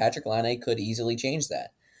 and Patrick Laine could easily change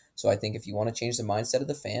that. So I think if you want to change the mindset of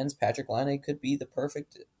the fans, Patrick Laine could be the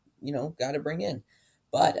perfect, guy to bring in.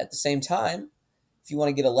 But at the same time, if you want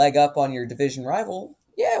to get a leg up on your division rival,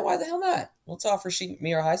 yeah, why the hell not? Let's offer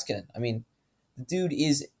Miro Heiskanen. I mean, the dude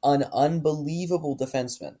is an unbelievable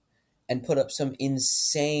defenseman and put up some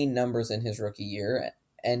insane numbers in his rookie year.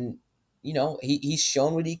 And, he's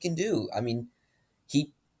shown what he can do. I mean,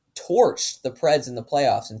 he torched the Preds in the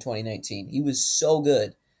playoffs in 2019. He was so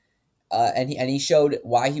good. And he showed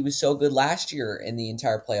why he was so good last year in the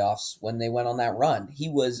entire playoffs when they went on that run. He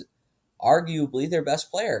was arguably their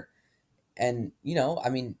best player. And,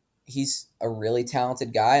 he's a really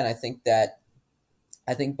talented guy, and I think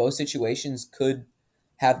both situations could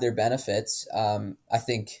have their benefits. I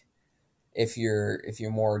think if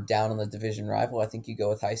you're more down on the division rival, I think you go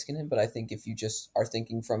with Heiskanen. But I think if you just are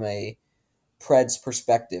thinking from a Preds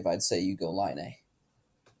perspective, I'd say you go Laine.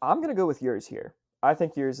 I'm going to go with yours here. I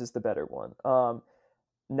think yours is the better one.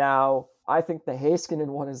 Now, I think the Heiskanen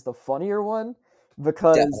one is the funnier one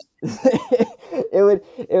because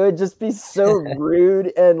it would just be so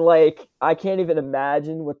rude, and like I can't even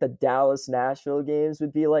imagine what the Dallas Nashville games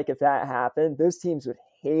would be like if that happened. Those teams would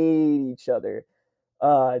hate each other.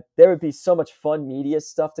 There would be so much fun media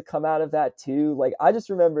stuff to come out of that too. Like I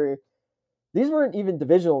just remember these weren't even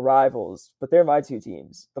divisional rivals, but they're my two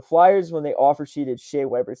teams. The Flyers, when they offer sheeted Shea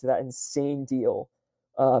Weber to that insane deal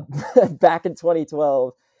uh, back in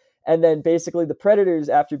 2012. And then basically the Predators,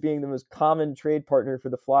 after being the most common trade partner for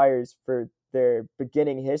the Flyers for their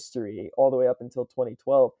beginning history all the way up until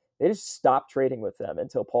 2012, they just stopped trading with them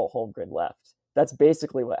until Paul Holmgren left. That's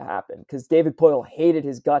basically what happened because David Poile hated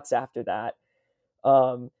his guts after that.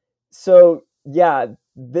 So yeah,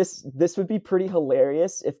 this would be pretty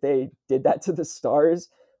hilarious if they did that to the Stars.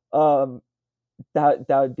 Um, that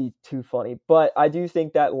would be too funny. But I do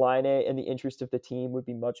think that Laine, in the interest of the team, would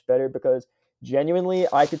be much better because genuinely,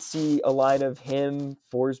 I could see a line of him,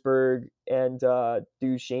 Forsberg, and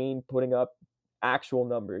Duchesne putting up actual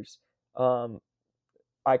numbers.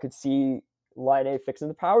 I could see Laine fixing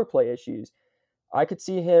the power play issues. I could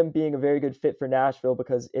see him being a very good fit for Nashville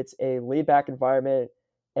because it's a laid back environment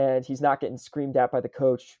and he's not getting screamed at by the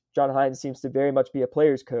coach. John Hynes seems to very much be a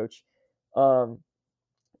player's coach. Um,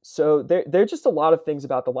 so there are just a lot of things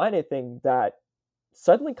about the Laine thing that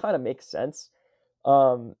suddenly kind of makes sense.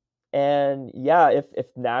 And yeah, if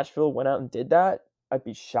Nashville went out and did that, I'd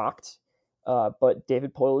be shocked. But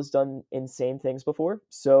David Poile has done insane things before.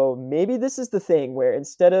 So maybe this is the thing where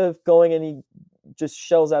instead of going and he just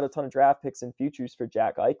shells out a ton of draft picks and futures for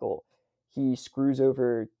Jack Eichel, he screws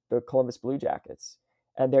over the Columbus Blue Jackets.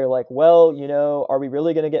 And they're like, well, are we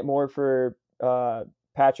really going to get more for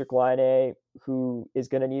Patrick Laine, who is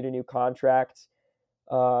going to need a new contract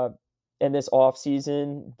in this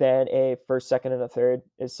offseason than a first, second, and a third?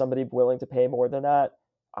 Is somebody willing to pay more than that?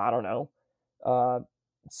 I don't know.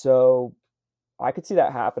 So I could see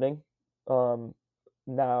that happening.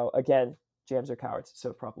 Now, again, Jams are cowards,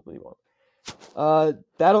 so probably won't.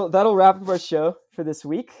 That'll wrap up our show for this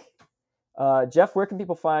week. Jeff, where can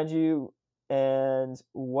people find you, and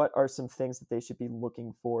what are some things that they should be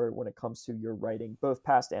looking for when it comes to your writing, both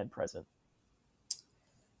past and present?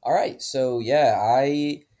 All right, so yeah,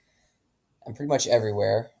 I'm pretty much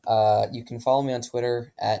everywhere. You can follow me on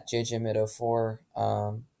Twitter at JJMid04.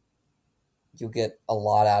 You'll get a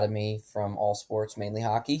lot out of me from all sports, mainly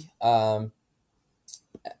hockey.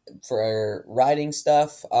 For writing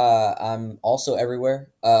stuff, I'm also everywhere.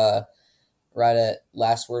 Write at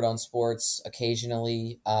Last Word on Sports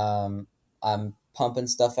occasionally. I'm pumping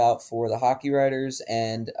stuff out for the hockey writers,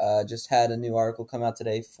 and just had a new article come out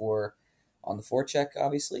today for on the forecheck,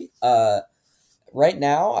 obviously. Right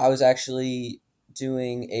now, I was actually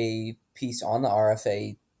doing a piece on the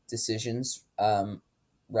RFA decisions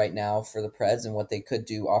right now for the Preds and what they could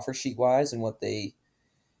do offer sheet wise and what they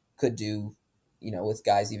could do, with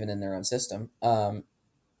guys even in their own system.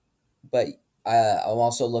 But I'm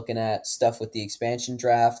also looking at stuff with the expansion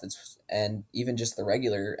draft and even just the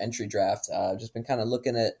regular entry draft. Just been kind of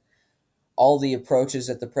looking at all the approaches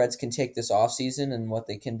that the Preds can take this offseason and what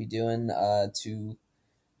they can be doing to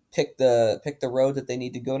pick the road that they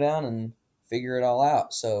need to go down and figure it all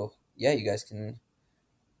out. So yeah, you guys can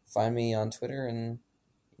find me on Twitter and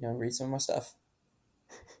read some of my stuff.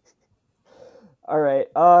 All right.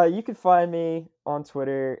 You can find me on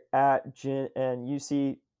Twitter at Jin and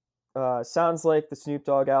UC. Sounds like the Snoop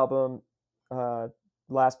Dogg album. Uh,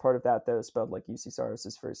 last part of that, though, is spelled like UC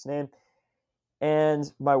Saros' first name.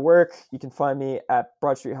 And my work, you can find me at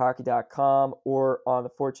broadstreethockey.com or on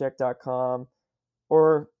theforecheck.com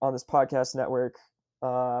or on this podcast network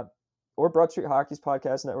or Broad Street Hockey's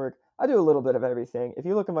podcast network. I do a little bit of everything. If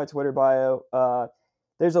you look at my Twitter bio,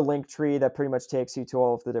 there's a link tree that pretty much takes you to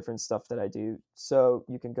all of the different stuff that I do. So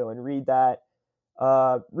you can go and read that.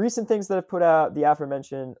 Recent things that I've put out, the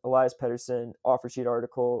aforementioned Elias Pettersson offer sheet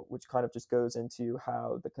article, which kind of just goes into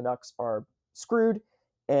how the Canucks are screwed.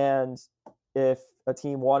 And if a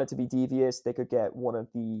team wanted to be devious, they could get one of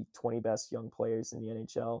the 20 best young players in the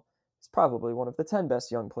NHL. It's probably one of the 10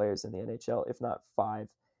 best young players in the NHL, if not 5.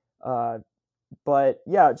 But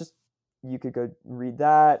yeah, just you could go read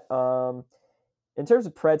that. In terms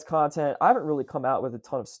of Preds content, I haven't really come out with a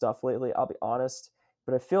ton of stuff lately, I'll be honest.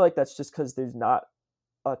 But I feel like that's just because there's not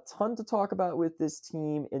a ton to talk about with this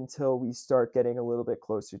team until we start getting a little bit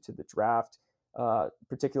closer to the draft,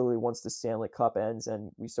 particularly once the Stanley Cup ends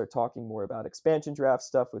and we start talking more about expansion draft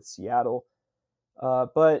stuff with Seattle.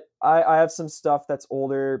 But I have some stuff that's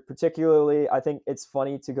older. Particularly, I think it's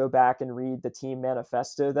funny to go back and read the team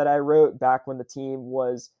manifesto that I wrote back when the team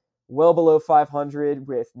was well below 500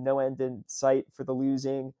 with no end in sight for the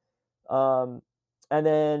losing. And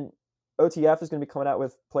then OTF is going to be coming out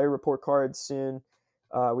with player report cards soon.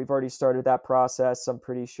 We've already started that process, I'm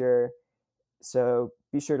pretty sure. So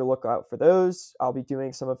be sure to look out for those. I'll be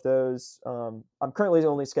doing some of those. I'm currently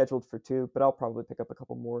only scheduled for 2, but I'll probably pick up a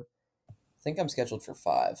couple more. I think I'm scheduled for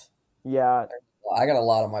 5. Yeah. I got a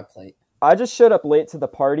lot on my plate. I just showed up late to the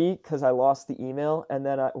party because I lost the email, and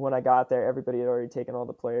then when I got there, everybody had already taken all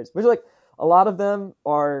the players. Which, like, a lot of them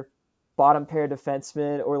are bottom pair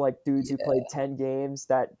defensemen or like dudes who played 10 games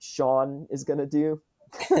that Sean is gonna do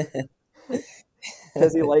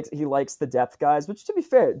because he likes the depth guys. Which, to be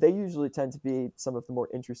fair, they usually tend to be some of the more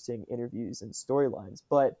interesting interviews and storylines.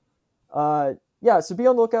 But yeah, so be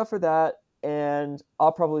on the lookout for that. And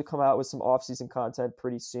I'll probably come out with some off-season content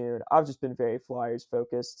pretty soon. I've just been very Flyers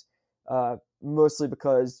focused, mostly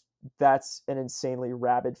because that's an insanely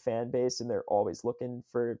rabid fan base, and they're always looking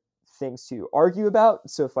for things to argue about.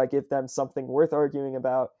 So if I give them something worth arguing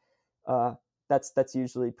about, that's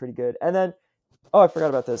usually pretty good. And then, I forgot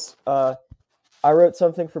about this. I wrote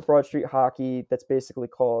something for Broad Street Hockey that's basically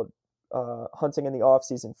called Hunting in the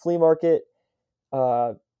Off-Season Flea Market.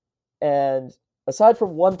 And aside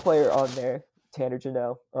from one player on there, Tanner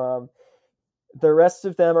Janot, the rest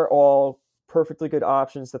of them are all perfectly good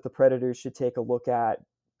options that the Predators should take a look at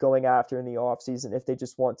going after in the offseason if they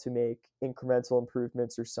just want to make incremental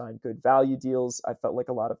improvements or sign good value deals. I felt like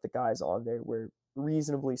a lot of the guys on there were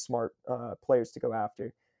reasonably smart players to go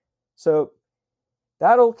after. So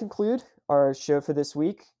that'll conclude our show for this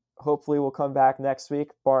week. Hopefully we'll come back next week,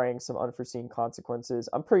 barring some unforeseen consequences.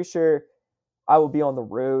 I'm pretty sure I will be on the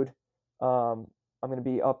road. I'm going to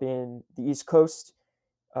be up in the East Coast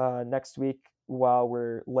next week while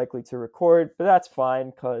we're likely to record, but that's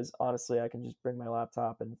fine because honestly, I can just bring my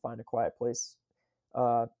laptop and find a quiet place.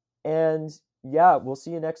 And yeah, we'll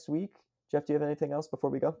see you next week. Jeff, do you have anything else before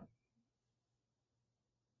we go?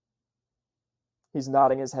 He's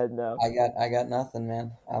nodding his head no. I got nothing,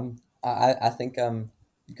 man. I think I'm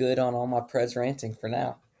good on all my Preds ranting for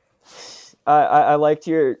now. I liked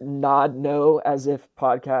your nod no, as if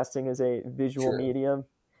podcasting is a visual True. medium.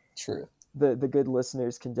 True. The good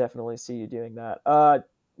listeners can definitely see you doing that.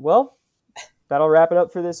 Well, that'll wrap it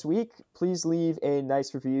up for this week. Please leave a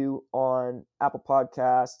nice review on Apple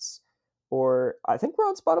Podcasts, or I think we're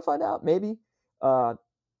on Spotify now, maybe.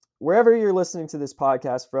 Wherever you're listening to this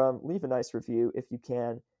podcast from, leave a nice review if you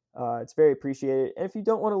can. It's very appreciated. And if you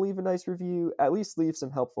don't want to leave a nice review, at least leave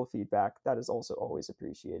some helpful feedback. That is also always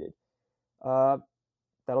appreciated.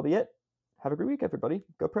 That'll be it. Have a great week, everybody.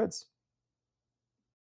 Go Preds.